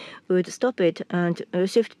 we would stop it and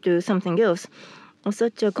shift to something else.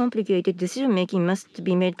 Such a complicated decision-making must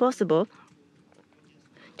be made possible.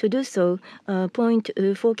 To do so, point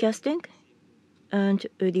forecasting and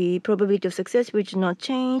the probability of success which not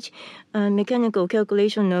change, mechanical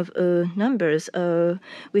calculation of numbers,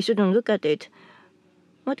 we shouldn't look at it.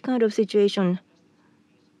 What kind of situation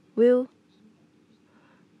will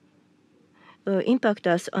impact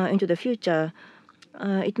us into the future?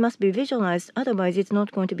 It must be visualized, otherwise it's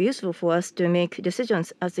not going to be useful for us to make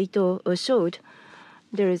decisions. As Ito showed,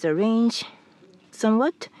 there is a range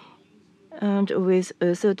somewhat, and with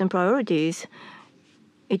certain priorities,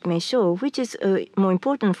 it may show which is more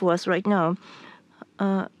important for us right now.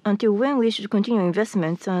 Until when we should continue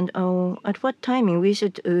investments, and at what timing we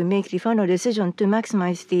should make the final decision to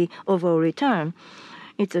maximize the overall return.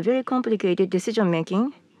 It's a very complicated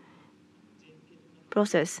decision-making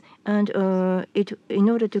process, and in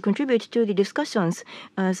order to contribute to the discussions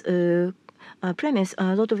as a premise,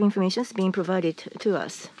 a lot of information is being provided to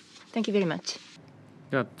us. Thank you very much.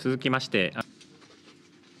 では続きまして、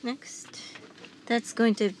 Next, that's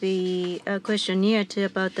going to be a question near to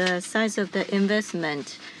about the size of the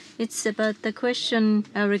investment. It's about the question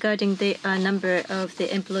regarding the number of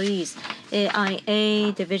the employees.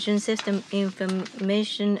 AIA division, system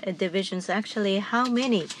information divisions. Actually, how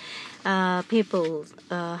many people,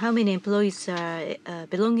 how many employees are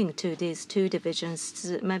belonging to these two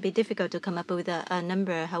divisions? It might be difficult to come up with a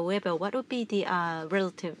number. However, what would be the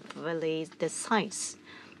relatively the size?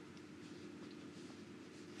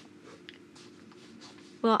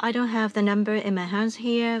 Well, I don't have the number in my hands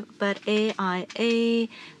here, but AIA,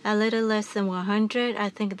 a little less than 100. I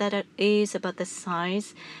think that is about the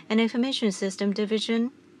size. And information system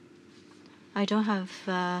division, I don't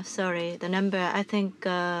have, sorry, the number. I think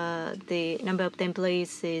the number of the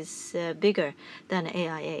employees is bigger than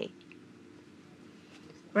AIA.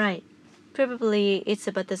 Right. Probably it's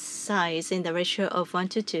about the size in the ratio of 1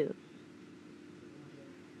 to 2.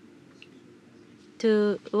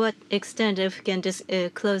 To what extent, if we can just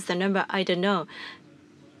close the number, I don't know.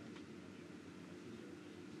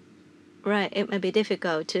 Right, it may be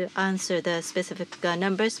difficult to answer the specific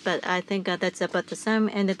numbers, but I think that's about the same.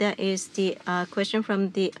 And that is the question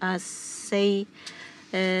from the say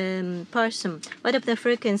person. What is the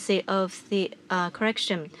frequency of the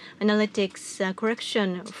correction, analytics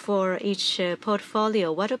correction for each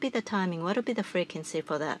portfolio? What will be the timing? What will be the frequency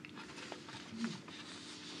for that?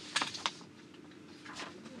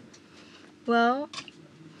 Well,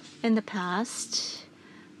 in the past,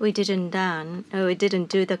 we didn't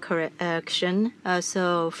do the correction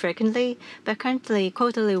so frequently, but currently,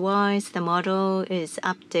 quarterly wise, the model is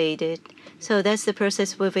updated. So that's the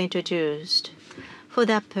process we've introduced. For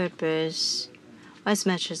that purpose, as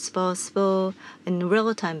much as possible, in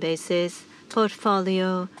real-time basis,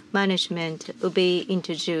 portfolio management will be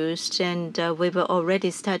introduced, and we've already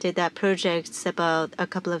started that project about a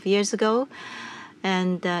couple of years ago.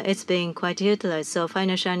 And it's being quite utilized. So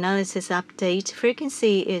financial analysis update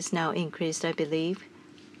frequency is now increased, I believe.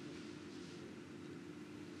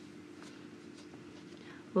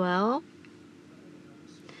 Well,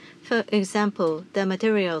 for example, the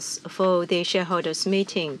materials for the shareholders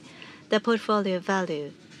meeting, the portfolio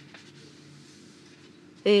value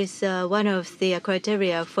is one of the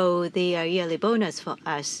criteria for the yearly bonus for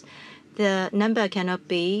us. The number cannot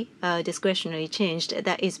be discretionarily changed.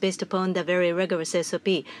 That is based upon the very rigorous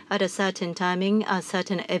SOP. At a certain timing,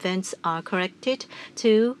 certain events are corrected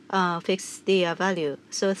to fix the value.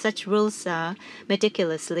 So such rules are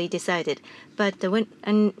meticulously decided. But when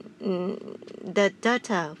the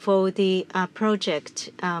data for the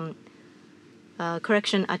project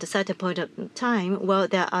correction at a certain point of time, well,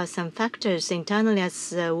 there are some factors internally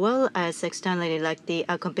as well as externally, like the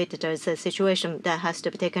competitor's situation that has to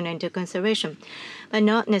be taken into consideration, but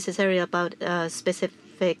not necessarily about a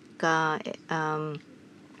specific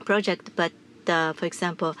project, but for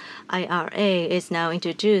example, IRA is now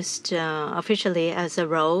introduced officially as a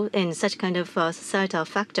role in such kind of societal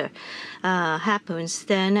factor happens,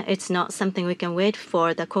 then it's not something we can wait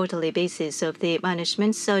for the quarterly basis of the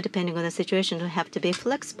management. So depending on the situation, we have to be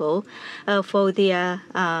flexible for the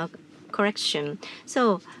correction.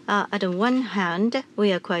 So on the one hand,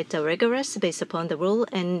 we are quite rigorous based upon the rule,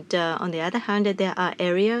 and on the other hand, there are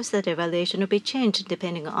areas that evaluation will be changed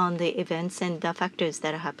depending on the events and the factors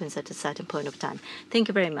that happens at a certain point of time. Thank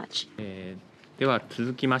you very much. では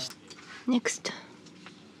続きまして Next,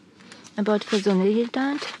 about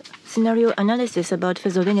fezolinetant, scenario analysis about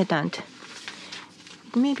fezolinetant.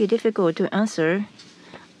 It may be difficult to answer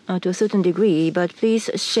to a certain degree, but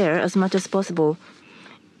please share as much as possible.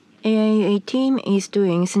 A team is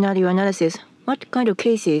doing scenario analysis. What kind of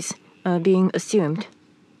cases are being assumed?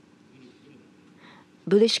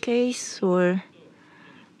 Bullish case or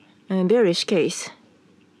bearish case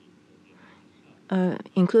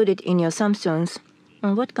included in your assumptions?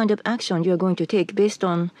 And what kind of action you are going to take based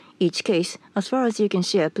on each case? As far as you can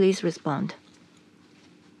share, please respond.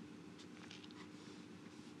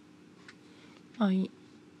 Are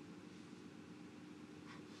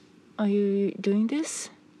you doing this?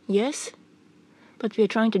 Yes, but we are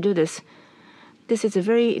trying to do this. This is a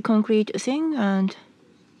very concrete thing, and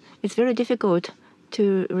it's very difficult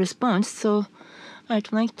to respond. So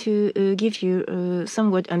I'd like to give you a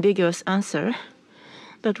somewhat ambiguous answer.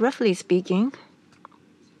 But roughly speaking,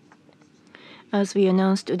 as we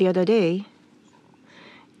announced the other day,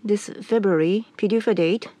 this February PDUFA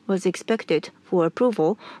date was expected for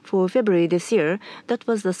approval for February this year. That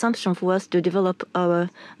was the assumption for us to develop our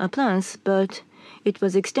plans, but it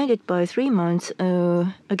was extended by 3 months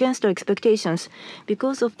against our expectations.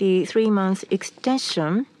 Because of the 3-month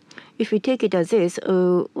extension, if we take it as is,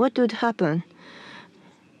 what would happen?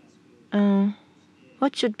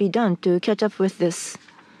 What should be done to catch up with this?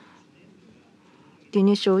 The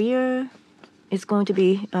initial year is going to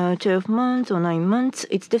be 12 months or 9 months.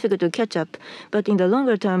 It's difficult to catch up. But in the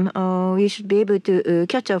longer term, we should be able to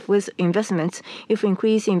catch up with investments. If we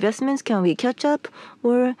increase investments, can we catch up?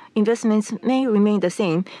 Or investments may remain the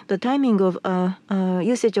same. The timing of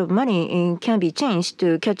usage of money can be changed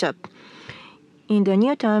to catch up. In the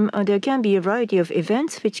near term, there can be a variety of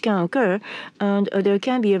events which can occur, and there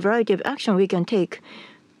can be a variety of action we can take.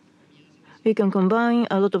 We can combine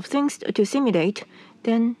a lot of things to simulate.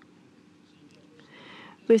 Then,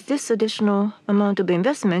 with this additional amount of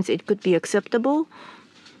investments, it could be acceptable.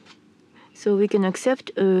 So we can accept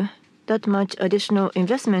that that much additional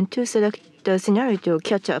investment to select the scenario to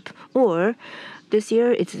catch up. Or this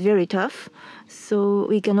year it's very tough, so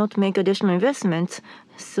we cannot make additional investments.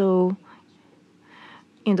 So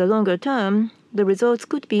in the longer term, the results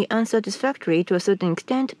could be unsatisfactory to a certain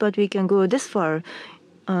extent, but we can go this far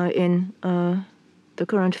in the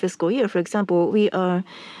current fiscal year. For example, we are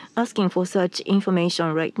asking for such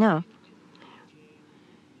information right now.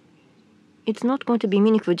 It's not going to be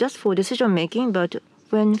meaningful just for decision making, but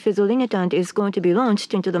when fezolinetant is going to be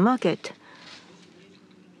launched into the market,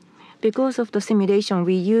 because of the simulation,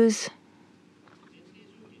 we use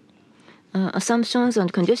assumptions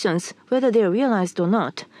and conditions, whether they are realized or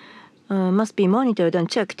not, must be monitored and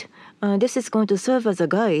checked. This is going to serve as a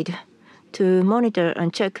guide to monitor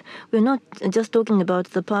and check. We're not just talking about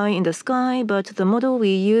the pie in the sky, but the model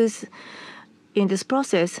we use in this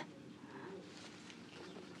process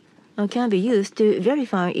can be used to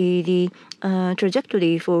verify the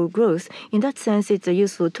trajectory for growth. In that sense, it's a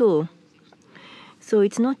useful tool. So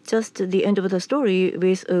it's not just the end of the story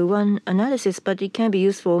with one analysis, but it can be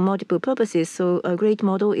used for multiple purposes. So a great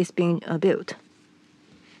model is being built.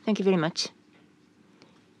 Thank you very much.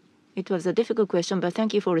 It was a difficult question, but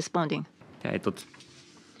thank you for responding.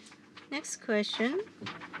 Next question.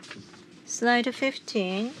 Slide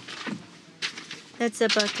 15. That's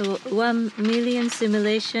about 1 million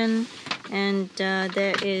simulation, and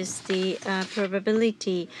there is the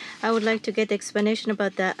probability. I would like to get explanation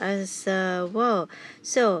about that as well.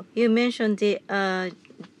 So you mentioned the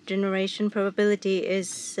generation probability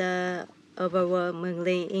is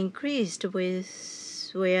overwhelmingly increased with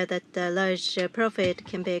where that large profit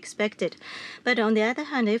can be expected. But on the other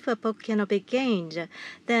hand, if a POC cannot be gained,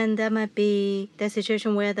 then there might be the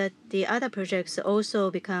situation where that the other projects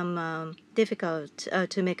also become difficult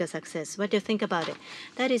to make a success. What do you think about it?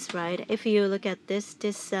 That is right. If you look at this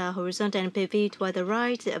horizontal NPV toward the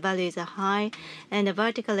right, the value is high, and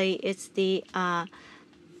vertically it's the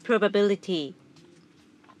probability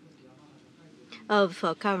of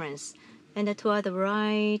occurrence. And toward the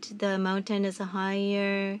right, the mountain is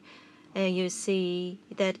higher. You see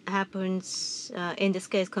that happens in this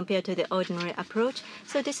case compared to the ordinary approach.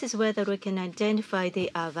 So this is whether we can identify the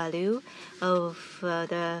value of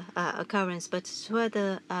the occurrence. But toward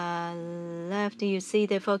the left, you see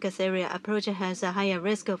the focus area approach has a higher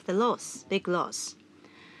risk of the loss, big loss.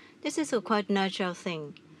 This is a quite natural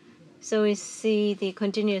thing. So we see the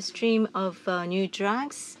continuous stream of new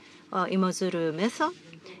drugs, Imozuru method.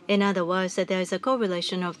 In other words, there is a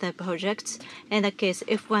correlation of the projects. In that case,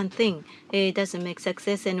 if one thing doesn't make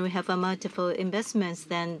success and we have multiple investments,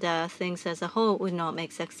 then the things as a whole would not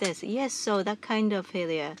make success. Yes, so that kind of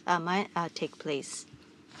failure might take place.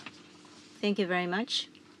 Thank you very much.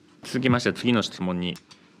 続きまして次の質問に。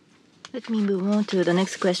Let me move on to the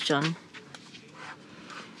next question.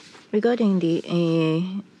 Regarding the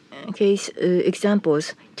case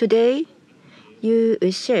examples, today you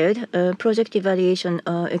shared project evaluation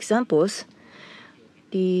examples,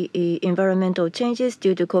 the environmental changes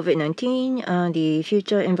due to COVID-19, the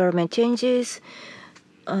future environment changes,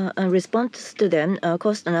 and response to them,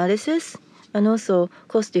 cost analysis, and also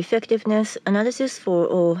cost effectiveness analysis for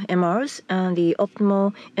all MRs, and the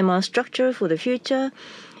optimal MR structure for the future,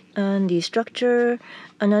 and the structure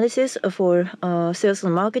analysis for sales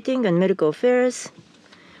and marketing and medical affairs.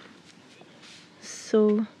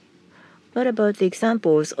 So what about the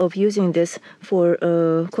examples of using this for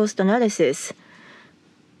cost analysis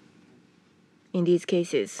in these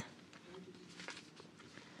cases?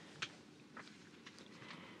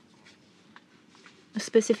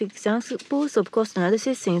 Specific examples of cost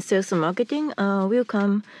analysis in sales and marketing will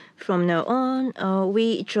come from now on.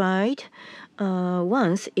 We tried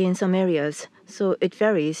once in some areas, so it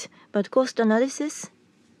varies. But cost analysis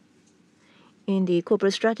in the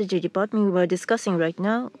corporate strategy department we were discussing right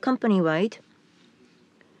now, company-wide,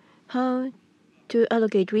 how to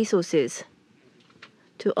allocate resources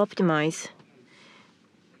to optimize.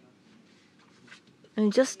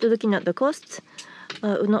 And just looking at the costs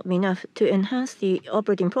would not be enough. To enhance the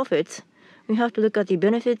operating profits, we have to look at the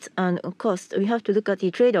benefits and costs. We have to look at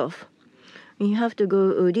the trade-off. We have to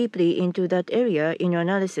go deeply into that area in your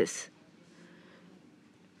analysis.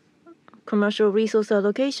 Commercial resource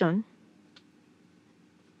allocation.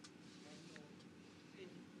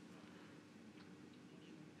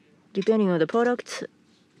 Depending on the products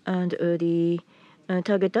and the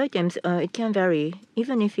target items, it can vary.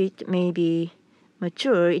 Even if it may be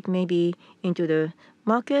mature, it may be into the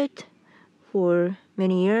market for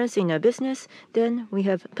many years in a business. Then we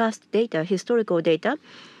have past data, historical data,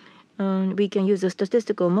 and we can use a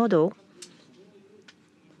statistical model.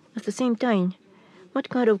 At the same time, what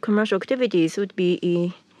kind of commercial activities would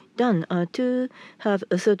be done to have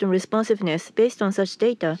a certain responsiveness. Based on such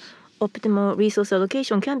data, optimal resource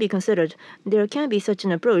allocation can be considered. There can be such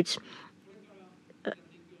an approach.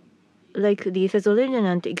 Like the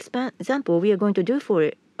Fezolineant example, we are going to do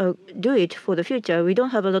it for the future. We don't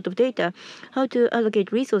have a lot of data. How to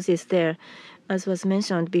allocate resources there, as was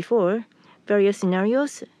mentioned before, various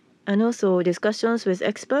scenarios and also discussions with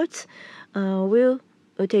experts will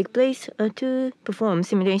take place to perform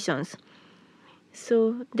simulations.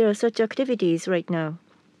 So there are such activities right now.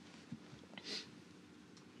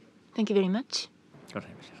 Thank you very much. わか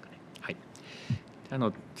りましたかね。はい。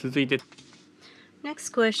続いて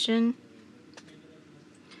Next question.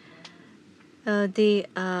 The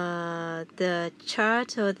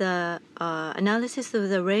chart or the analysis of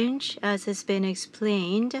the range, as has been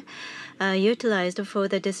explained, utilized for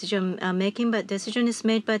the decision making, but decision is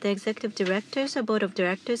made by the executive directors or board of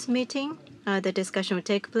directors meeting. The discussion would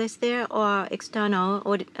take place there, or external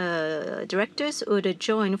directors would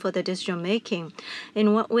join for the decision making.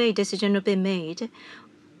 In what way decision will be made?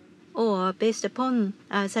 Or based upon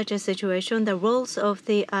such a situation, the roles of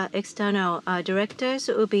the external directors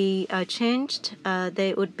will be changed.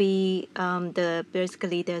 They would be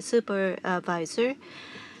basically the supervisor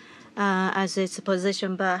as its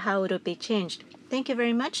position, but how it will be changed? Thank you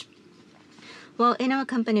very much. Well, in our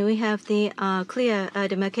company, we have the clear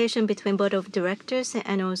demarcation between board of directors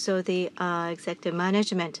and also the executive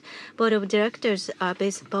management. Board of directors are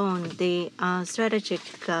based upon the strategic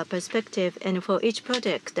perspective, and for each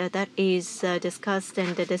project that is discussed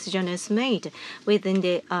and the decision is made within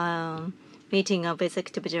the meeting of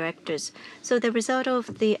executive directors. So the result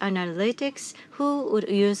of the analytics, who would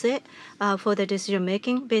use it for the decision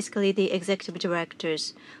making? Basically, the executive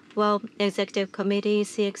directors. Well, executive committee,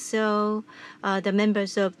 CXO, the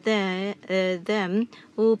members of them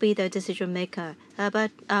will be the decision maker.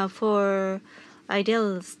 But for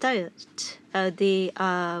ideal state, the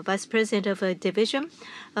vice president of a division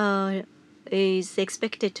is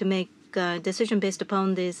expected to make a decision based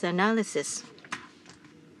upon this analysis.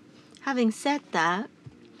 Having said that,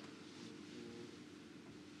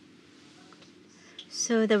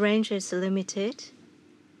 so the range is limited,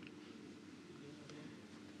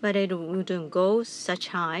 but it wouldn't go such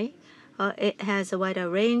high. It has a wider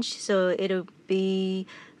range, so it'll be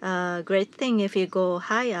a great thing if you go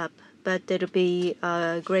high up, but it'll be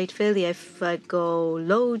a great failure if I go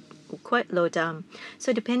low, quite low down.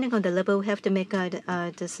 So depending on the level, we have to make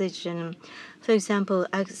a decision. For example,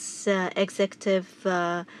 as executive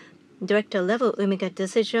director level, we make a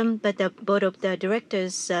decision, but the board of the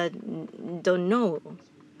directors don't know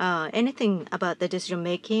anything about the decision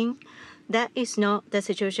making. That is not the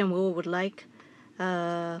situation we would like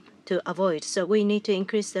to avoid. So we need to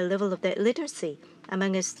increase the level of the literacy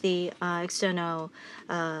among us, the external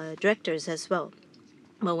directors as well.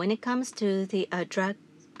 But when it comes to the drug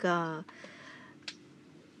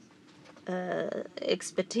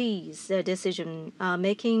expertise, decision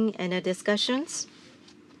making and discussions,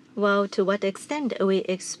 well, to what extent we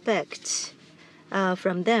expect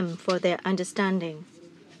from them for their understanding?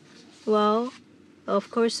 Well,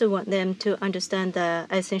 of course, we want them to understand the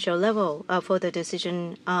essential level for the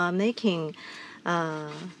decision making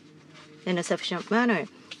in a sufficient manner.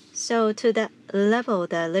 So to that level,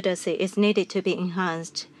 the literacy is needed to be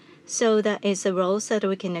enhanced. So that is a role that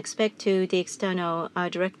we can expect to the external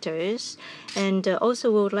directors. And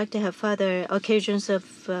also we would like to have further occasions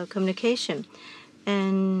of communication.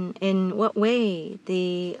 And in what way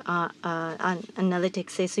the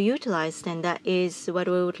analytics is utilized, and that is what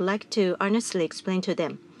we would like to honestly explain to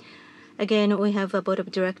them. Again, we have a board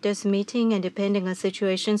of directors meeting, and depending on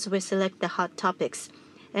situations, we select the hot topics.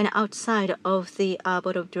 And outside of the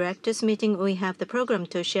board of directors meeting, we have the program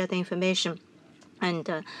to share the information. And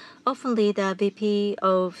oftenly, the VP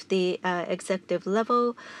of the executive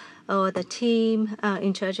level or the team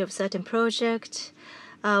in charge of certain project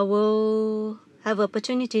will have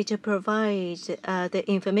opportunity to provide the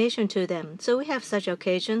information to them. So we have such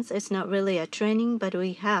occasions. It's not really a training, but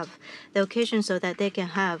we have the occasion so that they can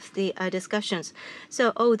have the discussions.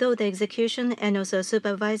 So although the execution and also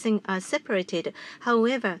supervising are separated,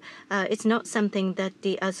 however, it's not something that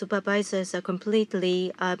the supervisors are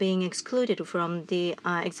completely being excluded from the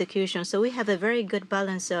execution. So we have a very good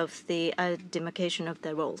balance of the demarcation of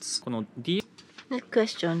the roles. この D Next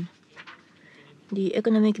question. The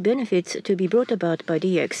economic benefits to be brought about by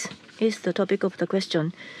DX is the topic of the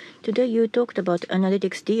question. Today you talked about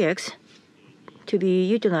analytics DX, to be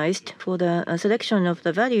utilized for the selection of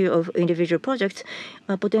the value of individual projects,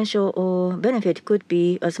 a potential or benefit could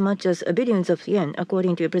be as much as billions of yen,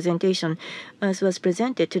 according to your presentation. As was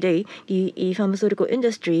presented today, the pharmaceutical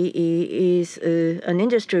industry is an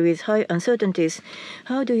industry with high uncertainties.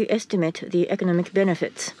 How do you estimate the economic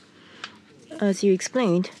benefits? As you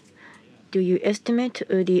explained, do you estimate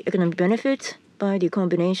the economic benefits by the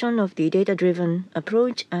combination of the data-driven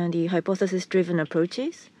approach and the hypothesis-driven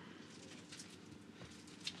approaches?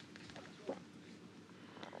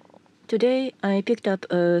 Today, I picked up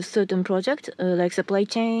a certain project like supply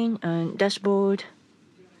chain and dashboard.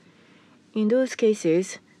 In those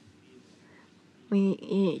cases,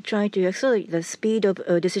 we try to accelerate the speed of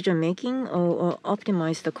decision making or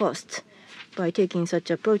optimize the costs by taking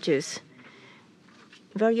such approaches.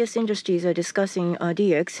 Various industries are discussing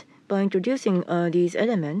DX by introducing these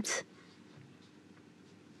elements.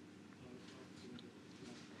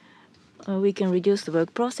 We can reduce the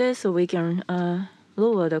work process, or we can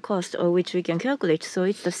lower the cost, or which we can calculate, so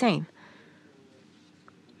it's the same.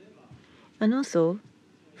 And also,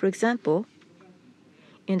 for example,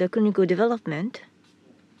 in the clinical development,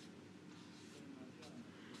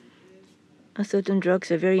 certain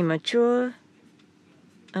drugs are very mature,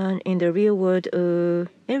 and in the real-world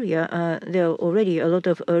area, there are already a lot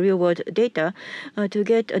of real-world data. To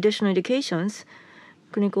get additional indications,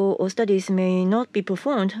 clinical studies may not be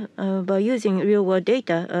performed by using real-world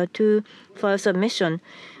data to file submission.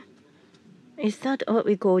 Is that what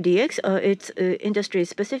we call DX? It's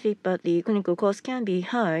industry-specific, but the clinical cost can be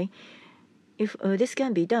high. If this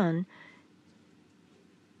can be done,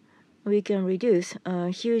 we can reduce a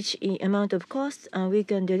huge amount of costs, and we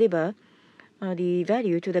can deliver the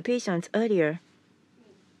value to the patients earlier.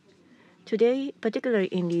 Today, particularly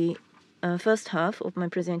in the first half of my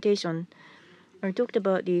presentation, I talked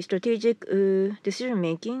about the strategic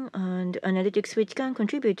decision-making and analytics which can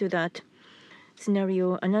contribute to that.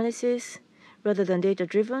 Scenario analysis, rather than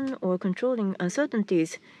data-driven or controlling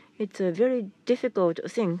uncertainties, it's a very difficult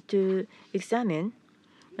thing to examine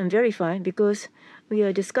and verify because we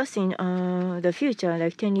are discussing the future,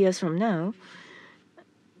 like 10 years from now.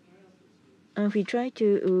 And we try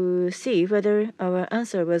to see whether our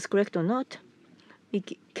answer was correct or not. We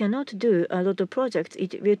cannot do a lot of projects.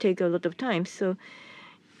 It will take a lot of time. So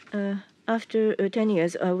after 10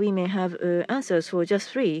 years, we may have answers for just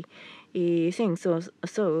 3 things.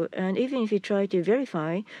 And even if we try to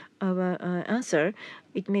verify our answer,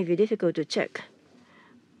 it may be difficult to check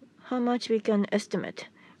how much we can estimate.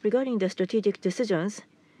 Regarding the strategic decisions,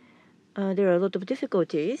 there are a lot of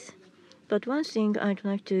difficulties. But one thing I'd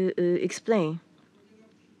like to explain.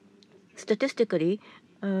 Statistically,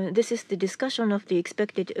 this is the discussion of the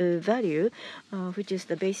expected value, which is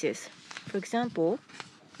the basis. For example,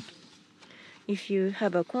 if you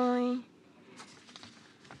have a coin,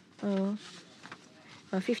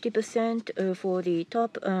 50% for the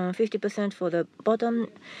top, 50% for the bottom.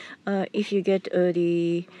 If you get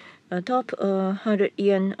the top 100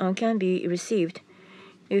 yen can be received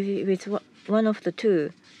with one of the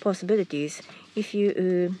two possibilities. If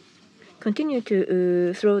you continue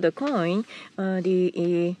to throw the coin,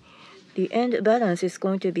 the end balance is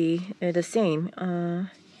going to be the same.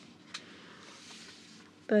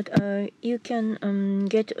 But you can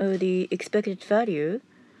get the expected value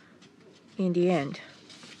in the end.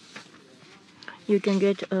 You can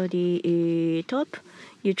get the top.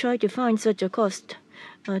 You try to find such a cost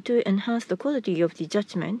to enhance the quality of the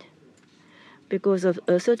judgment, because of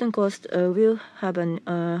a certain cost will have a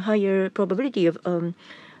higher probability of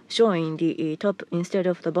showing the top instead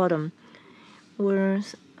of the bottom. Or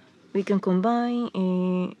we can combine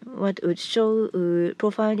what would show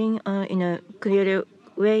profiling in a clearer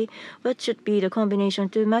way. What should be the combination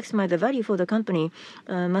to maximize the value for the company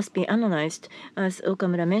must be analyzed. As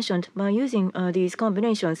Okamura mentioned, by using these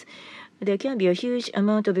combinations, there can be a huge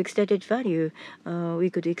amount of extended value we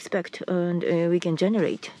could expect and we can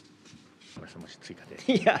generate.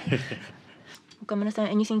 Yeah. Okamura-san,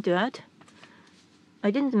 anything to add? I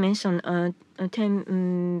didn't mention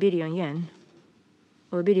 10 billion yen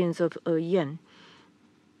or billions of yen.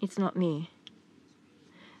 It's not me.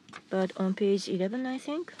 But on page 11, I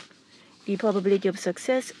think, the probability of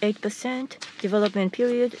success 8%, development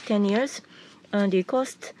period 10 years, and the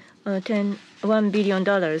cost $1 billion.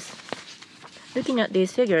 Looking at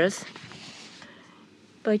these figures,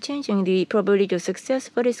 by changing the probability of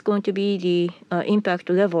success, what is going to be the impact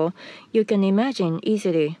level, you can imagine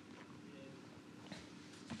easily.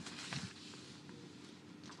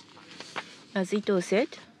 As Ito said,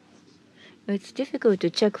 it's difficult to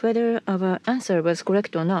check whether our answer was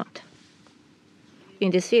correct or not.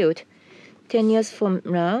 In this field, 10 years from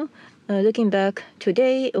now, Looking back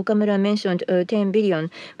today, Okamura mentioned 10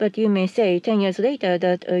 billion, but you may say 10 years later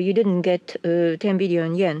that you didn't get 10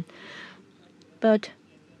 billion yen. But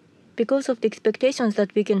because of the expectations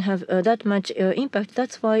that we can have that much impact,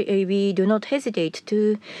 that's why we do not hesitate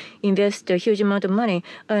to invest a huge amount of money.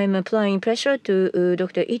 I'm applying pressure to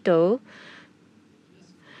Dr. Ito.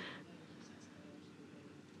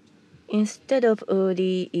 Instead of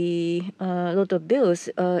the lot of bills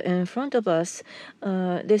in front of us,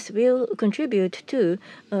 this will contribute to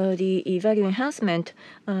the value enhancement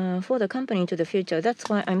for the company to the future. That's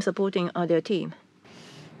why I'm supporting their team.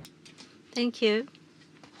 Thank you.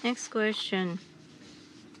 Next question.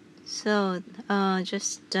 So,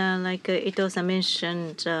 just like Ito-san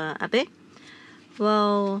mentioned a bit,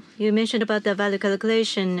 well, you mentioned about the value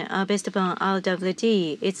calculation based upon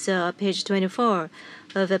RWD. It's page 24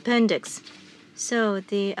 of appendix. So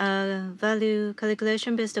the value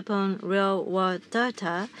calculation based upon real-world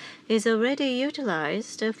data is already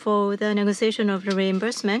utilized for the negotiation of the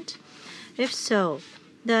reimbursement. If so,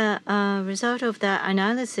 the result of the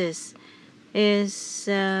analysis is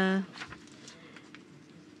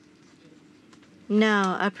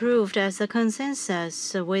now approved as a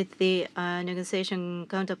consensus with the negotiation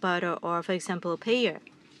counterpart or, for example, payer.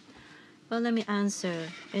 Well, let me answer.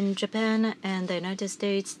 In Japan and the United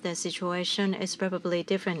States, the situation is probably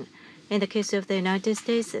different. In the case of the United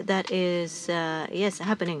States, that is, yes,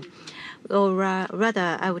 happening. Or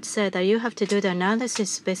rather, I would say that you have to do the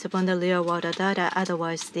analysis based upon the real-world data,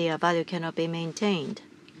 otherwise the value cannot be maintained.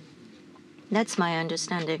 That's my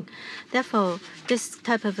understanding. Therefore, this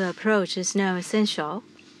type of approach is now essential.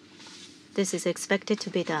 This is expected to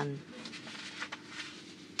be done.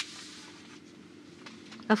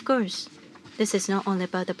 Of course, this is not only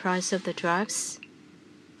about the price of the drugs.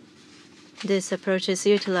 This approach is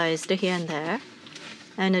utilized here and there.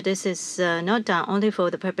 And this is not done only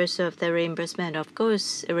for the purpose of the reimbursement. Of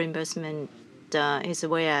course, reimbursement is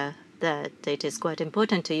where that it is quite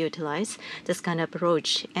important to utilize this kind of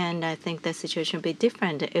approach. And I think the situation would be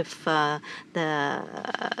different if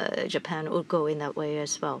Japan would go in that way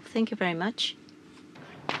as well. Thank you very much.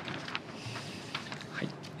 はい、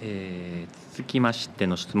続きまして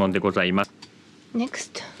の質問でございます。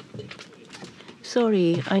Next.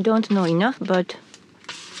 Sorry, I don't know enough, but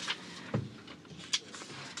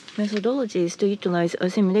methodologies to utilize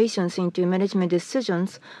simulations into management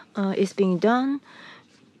decisions is being done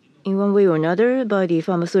in one way or another by the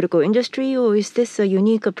pharmaceutical industry, or is this a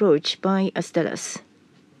unique approach by Astellas?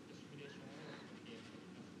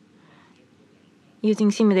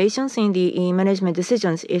 Using simulations in the management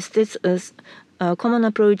decisions, is this a common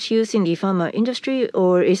approach used in the pharma industry,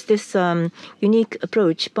 or is this unique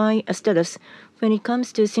approach by Astellas? When it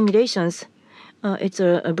comes to simulations, it's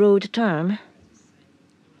a broad term.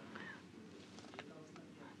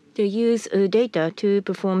 They use data to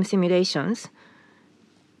perform simulations.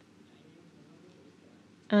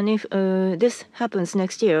 And if this happens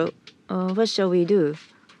next year, what shall we do?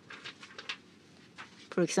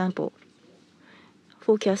 For example,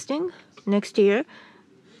 forecasting next year,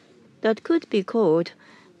 that could be called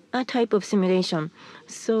a type of simulation.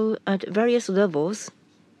 So at various levels,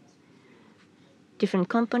 different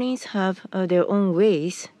companies have their own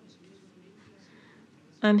ways.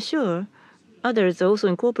 I'm sure others are also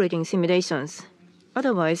incorporating simulations.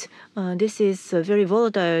 Otherwise, this is a very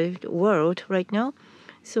volatile world right now.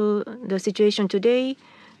 So the situation today,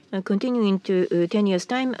 continuing to 10 years'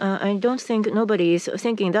 time, I don't think nobody is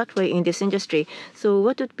thinking that way in this industry. So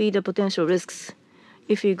what would be the potential risks?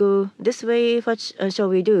 If we go this way, what shall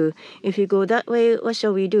we do? If we go that way, what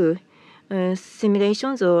shall we do?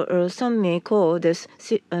 Simulations, or some may call this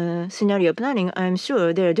scenario planning. I'm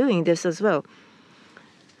sure they're doing this as well.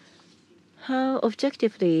 How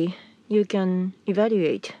objectively you can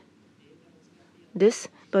evaluate this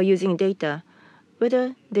by using data,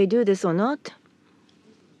 whether they do this or not.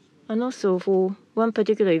 And also for one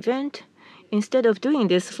particular event, instead of doing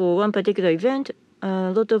this for one particular event,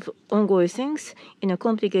 a lot of ongoing things in a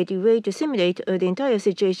complicated way to simulate the entire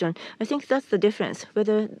situation. I think that's the difference,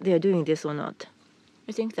 whether they are doing this or not.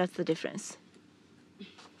 I think that's the difference.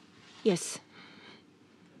 Yes.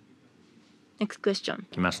 Next question.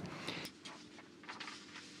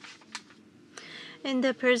 In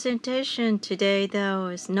the presentation today, there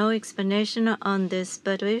was no explanation on this,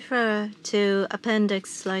 but refer to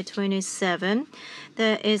appendix slide 27.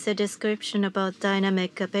 There is a description about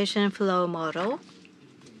dynamic patient flow model.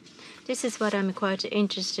 This is what I'm quite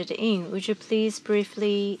interested in. Would you please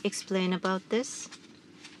briefly explain about this?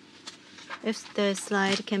 If the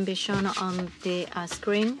slide can be shown on the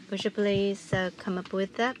screen, would you please come up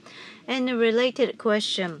with that? And a related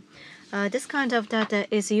question. this kind of data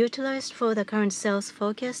is utilized for the current sales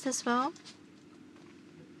forecast as well?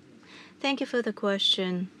 Thank you for the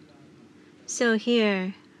question. So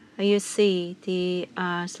here you see the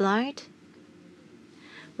slide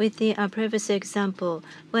with the previous example.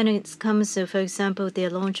 When it comes to, for example, the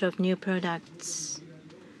launch of new products,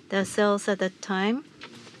 the sales at that time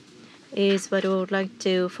is what we would like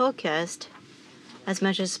to forecast as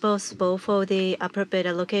much as possible for the appropriate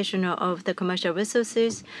allocation of the commercial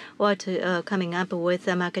resources or to coming up with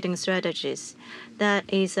marketing strategies. That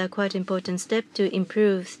is a quite important step to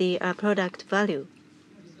improve the product value.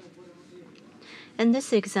 In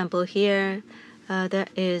this example here, there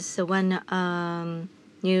is one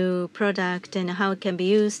new product and how it can be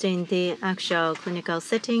used in the actual clinical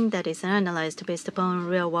setting that is analyzed based upon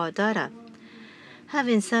real-world data.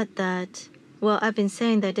 Having said that, well, I've been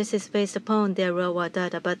saying that this is based upon their real-world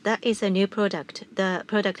data, but that is a new product. The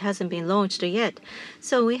product hasn't been launched yet.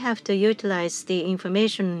 So we have to utilize the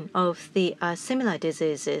information of the similar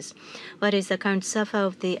diseases. What is the current suffer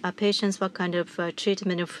of the patients? What kind of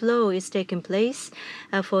treatment flow is taking place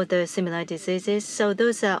for the similar diseases? So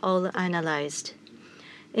those are all analyzed.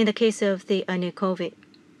 In the case of the new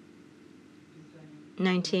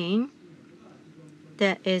COVID-19,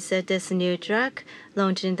 there is this new drug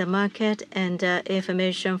launched in the market, and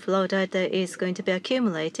information flow data is going to be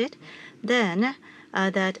accumulated. Then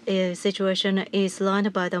that situation is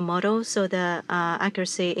learned by the model, so the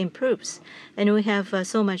accuracy improves. And we have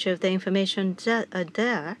so much of the information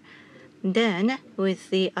there. Then, with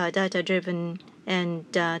the data-driven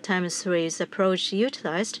and time series approach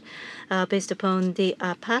utilized, based upon the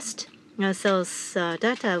past sales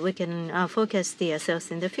data, we can forecast the sales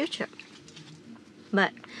in the future.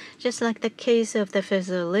 But just like the case of the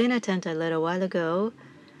fezolinetant a little while ago,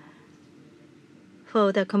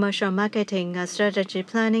 for the commercial marketing strategy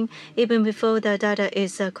planning, even before the data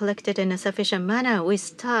is collected in a sufficient manner, we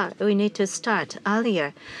need to start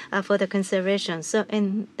earlier for the consideration. So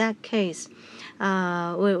in that case,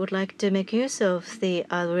 we would like to make use of the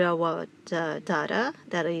real-world data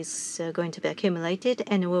that is going to be accumulated,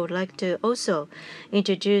 and we would like to also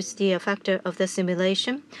introduce the factor of the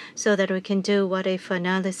simulation so that we can do what-if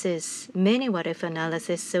analysis, many what-if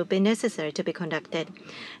analysis will be necessary to be conducted.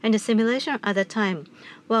 And the simulation at the time,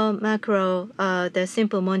 well, macro, the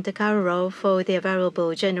simple Monte Carlo for the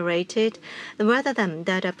variable generated, rather than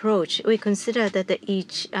that approach, we consider that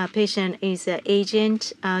each patient is an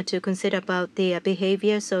agent to consider about the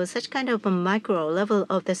behavior. So such kind of a micro level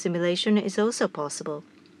of the simulation is also possible.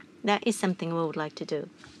 That is something we would like to do.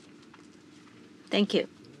 Thank you.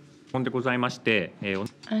 でございまして、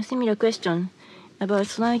A similar question about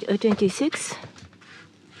slide 26.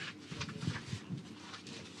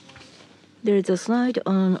 There is a slide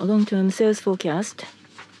on a long-term sales forecast.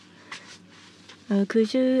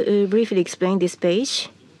 Could you briefly explain this page?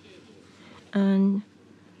 And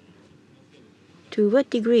to what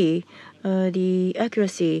degree the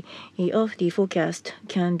accuracy of the forecast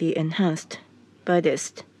can be enhanced by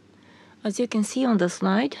this? As you can see on the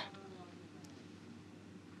slide,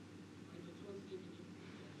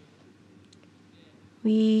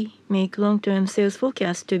 we make long-term sales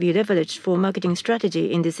forecast to be leveraged for marketing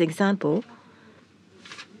strategy in this example.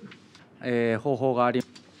 There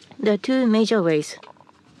are two major ways.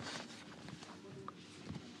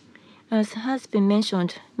 As has been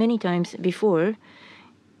mentioned many times before,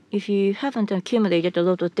 if you haven't accumulated a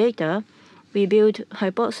lot of data, we build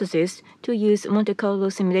hypotheses to use Monte Carlo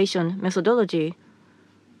simulation methodology.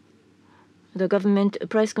 The government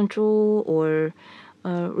price control or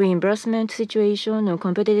reimbursement situation or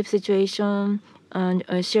competitive situation and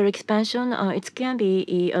share expansion, it can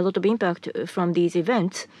be a lot of impact from these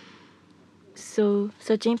events. So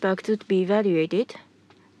such impact would be evaluated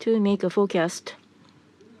to make a forecast.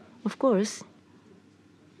 Of course,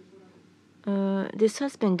 this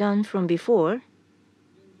has been done from before,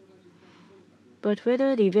 but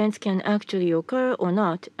whether the events can actually occur or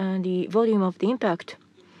not, and the volume of the impact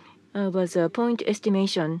was a point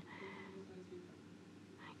estimation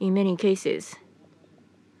in many cases.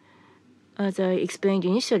 As I explained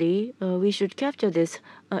initially, we should capture this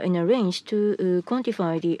in a range to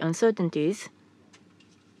quantify the uncertainties.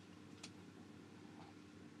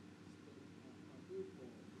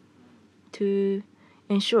 To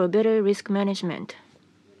ensure better risk management.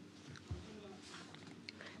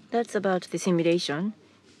 That's about the simulation.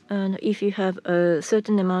 And if you have a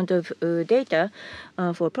certain amount of data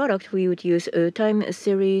for a product, we would use time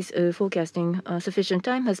series forecasting. Sufficient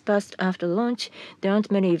time has passed after launch. There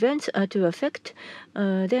aren't many events to affect.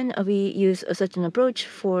 Then we use such an approach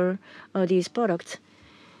for these products.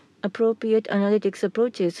 Appropriate analytics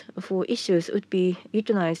approaches for issues would be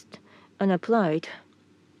utilized unapplied,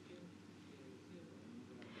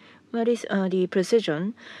 what is the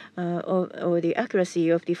precision or the accuracy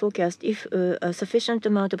of the forecast if a sufficient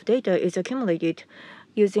amount of data is accumulated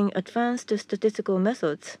using advanced statistical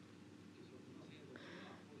methods?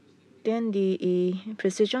 Then the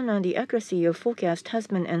precision and the accuracy of forecast has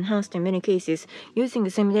been enhanced in many cases. Using the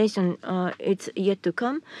simulation, it's yet to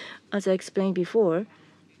come. As I explained before,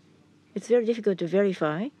 it's very difficult to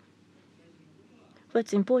verify.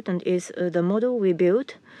 What's important is the model we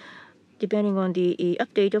built. Depending on the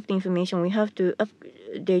update of the information, we have to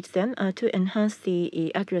update them to enhance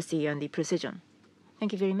the accuracy and the precision.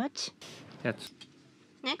 Thank you very much. Yes.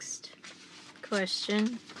 Next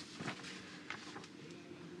question.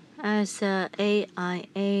 As a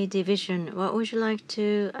AIA division, what would you like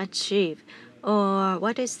to achieve? Or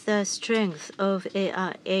what is the strength of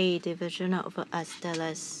AIA division of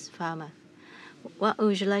Astellas Pharma? What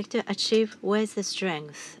would you like to achieve with the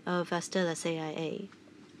strength of Astellas AIA?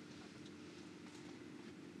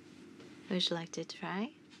 Would you like to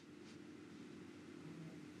try?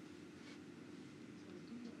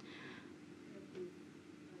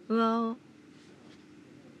 Well,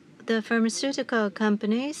 the pharmaceutical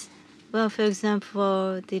companies, well, for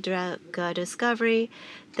example, the drug discovery,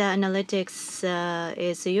 the analytics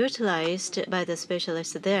is utilized by the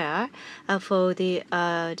specialists there for the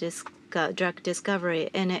drug discovery.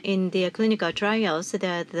 And in the clinical trials,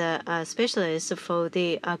 there are the specialists for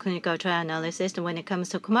the clinical trial analysis. And when it comes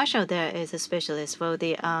to commercial, there is a specialist for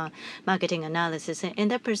the marketing analysis. And in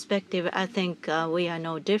that perspective, I think we are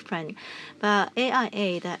no different. But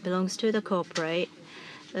AIA, that belongs to the corporate,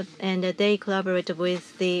 and they collaborate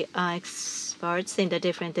with the experts in the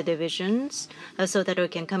different divisions so that we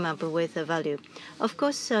can come up with a value. Of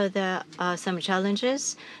course, there are some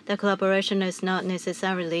challenges. The collaboration is not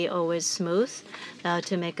necessarily always smooth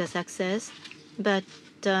to make a success, but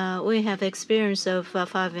we have experience of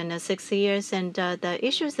 5 and 6 years, and the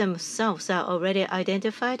issues themselves are already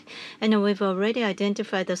identified, and we've already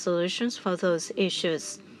identified the solutions for those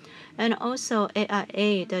issues. And also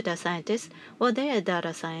AIA data scientists, well, they are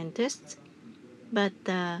data scientists, but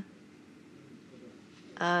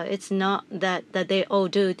it's not that they all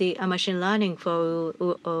do the machine learning for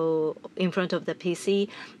in front of the PC.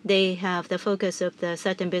 They have the focus of the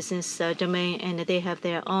certain business domain, and they have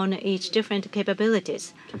their own each different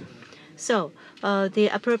capabilities. So the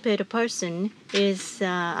appropriate person is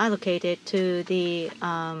allocated to the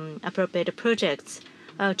appropriate projects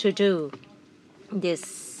to do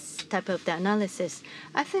this type of the analysis.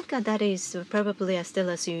 I think that is probably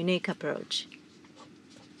Astellas' unique approach.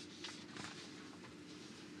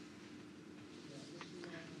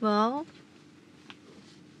 Well,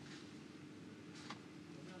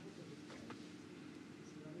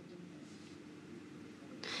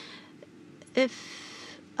 if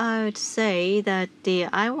I would say that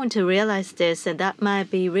I want to realize this, and that might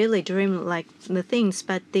be really dream-like the things,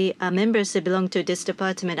 but the members who belong to this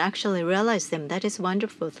department actually realize them. That is a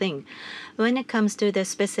wonderful thing. When it comes to the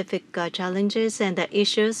specific challenges and the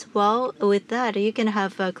issues, well, with that, you can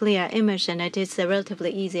have a clear image, and it is relatively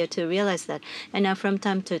easier to realize that. And from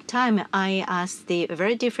time to time, I ask the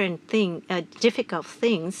very difficult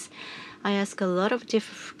things. I ask a lot of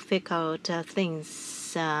difficult things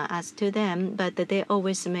as to them, but they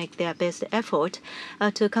always make their best effort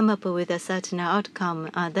to come up with a certain outcome.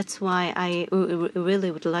 That's why I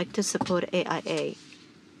really would like to support AIA.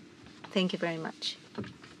 Thank you very much.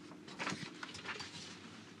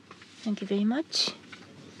 Thank you very much.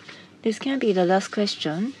 This can be the last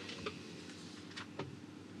question.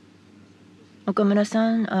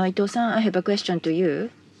 Okamura-san, Ito-san, I have a question to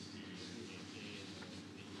you.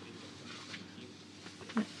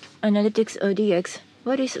 Analytics or DX,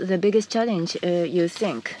 what is the biggest challenge you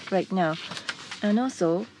think right now? And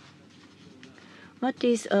also, what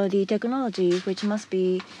is the technology which must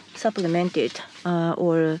be supplemented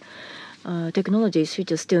or technologies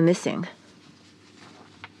which are still missing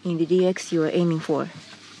in the DX you are aiming for?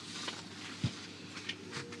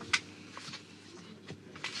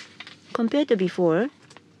 Compared to before,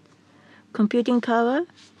 computing power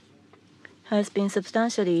has been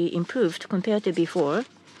substantially improved compared to before.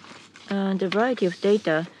 The variety of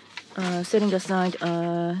data, setting aside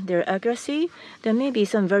their accuracy, there may be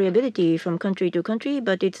some variability from country to country,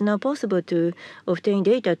 but it's now possible to obtain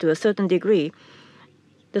data to a certain degree.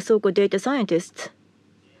 The so-called data scientists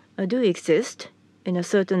do exist in a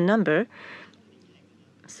certain number.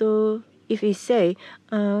 So if we say,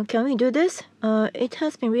 can we do this? It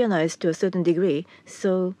has been realized to a certain degree.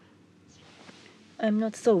 So I'm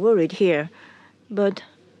not so worried here. But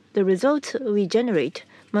the results we generate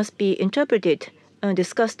must be interpreted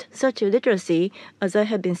discussed such literacy, as I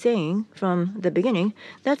have been saying from the beginning,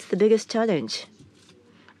 that's the biggest challenge.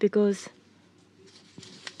 Because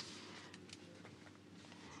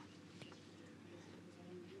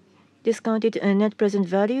discounted net present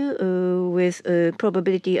value with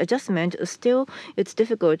probability adjustment, still it's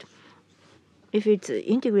difficult. If it's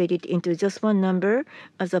integrated into just one number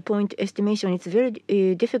as a point estimation, it's very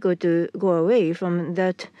difficult to go away from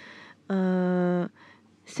that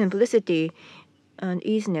simplicity and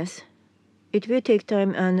easiness. It will take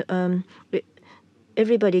time, and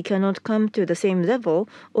everybody cannot come to the same level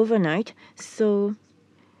overnight. So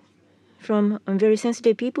from very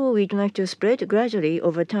sensitive people, we'd like to spread gradually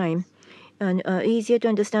over time. And easier to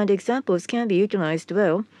understand examples can be utilized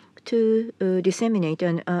well to disseminate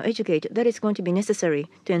and educate. That is going to be necessary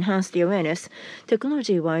to enhance the awareness.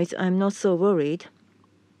 Technology-wise, I'm not so worried.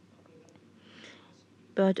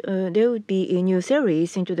 But there would be a new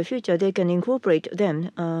series into the future. They can incorporate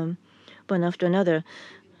them one after another.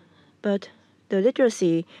 But the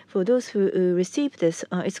literacy for those who receive this,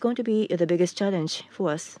 it's going to be the biggest challenge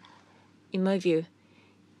for us, in my view.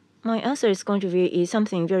 My answer is going to be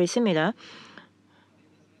something very similar.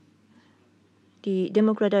 The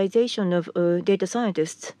democratization of data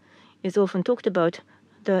scientists is often talked about.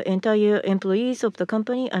 The entire employees of the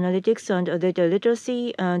company, analytics and data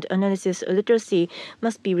literacy and analysis literacy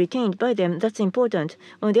must be retained by them. That's important.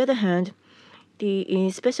 On the other hand,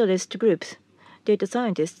 the specialist groups, data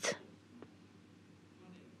scientists,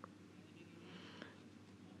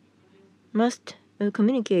 must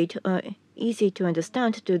communicate easy to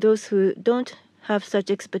understand to those who don't have such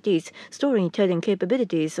expertise. Storytelling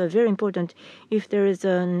capabilities are very important. If there is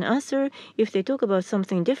an answer, if they talk about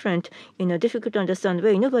something different in a difficult to understand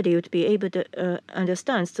way, nobody would be able to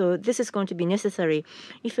understand. So this is going to be necessary.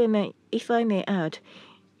 If I may add,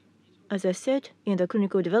 as I said, in the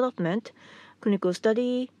clinical development, clinical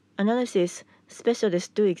study, analysis specialists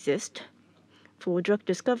do exist. For drug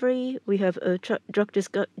discovery, we have drug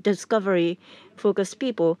discovery focused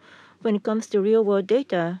people. When it comes to real-world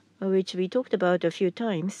data, which we talked about a few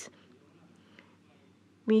times,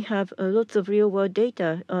 we have lots of real-world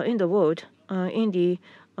data in the world, in the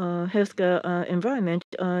healthcare environment.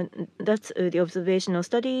 That's the observational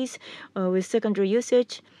studies with secondary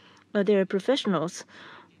usage. There are professionals,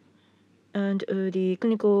 and the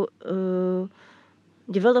clinical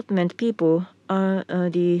development people are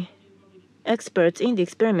the experts in the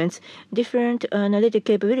experiments. Different analytic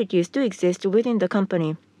capabilities do exist within the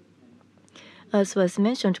company. As was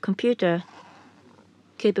mentioned, computer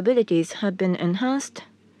capabilities have been enhanced.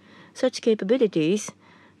 Such capabilities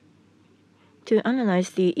to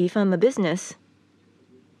analyze the pharma business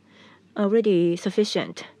are already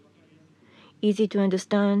sufficient. Easy to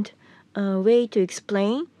understand way to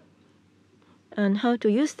explain and how to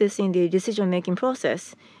use this in the decision-making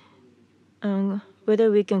process. Whether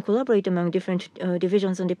we can collaborate among different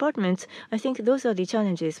divisions and departments, I think those are the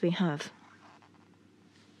challenges we have.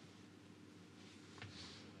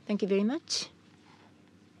 Thank you very much.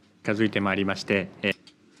 近づいてまいりまして、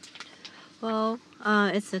Well,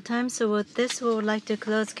 it's the time. So with this, we would like to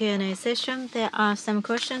close Q&A session. There are some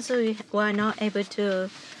questions we were not able to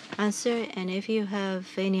answer, and if you have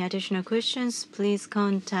any additional questions, please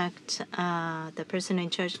contact the person in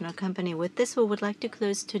charge of the company. With this, we would like to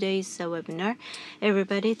close today's webinar.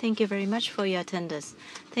 Everybody, thank you very much for your attendance.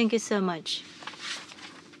 Thank you so much.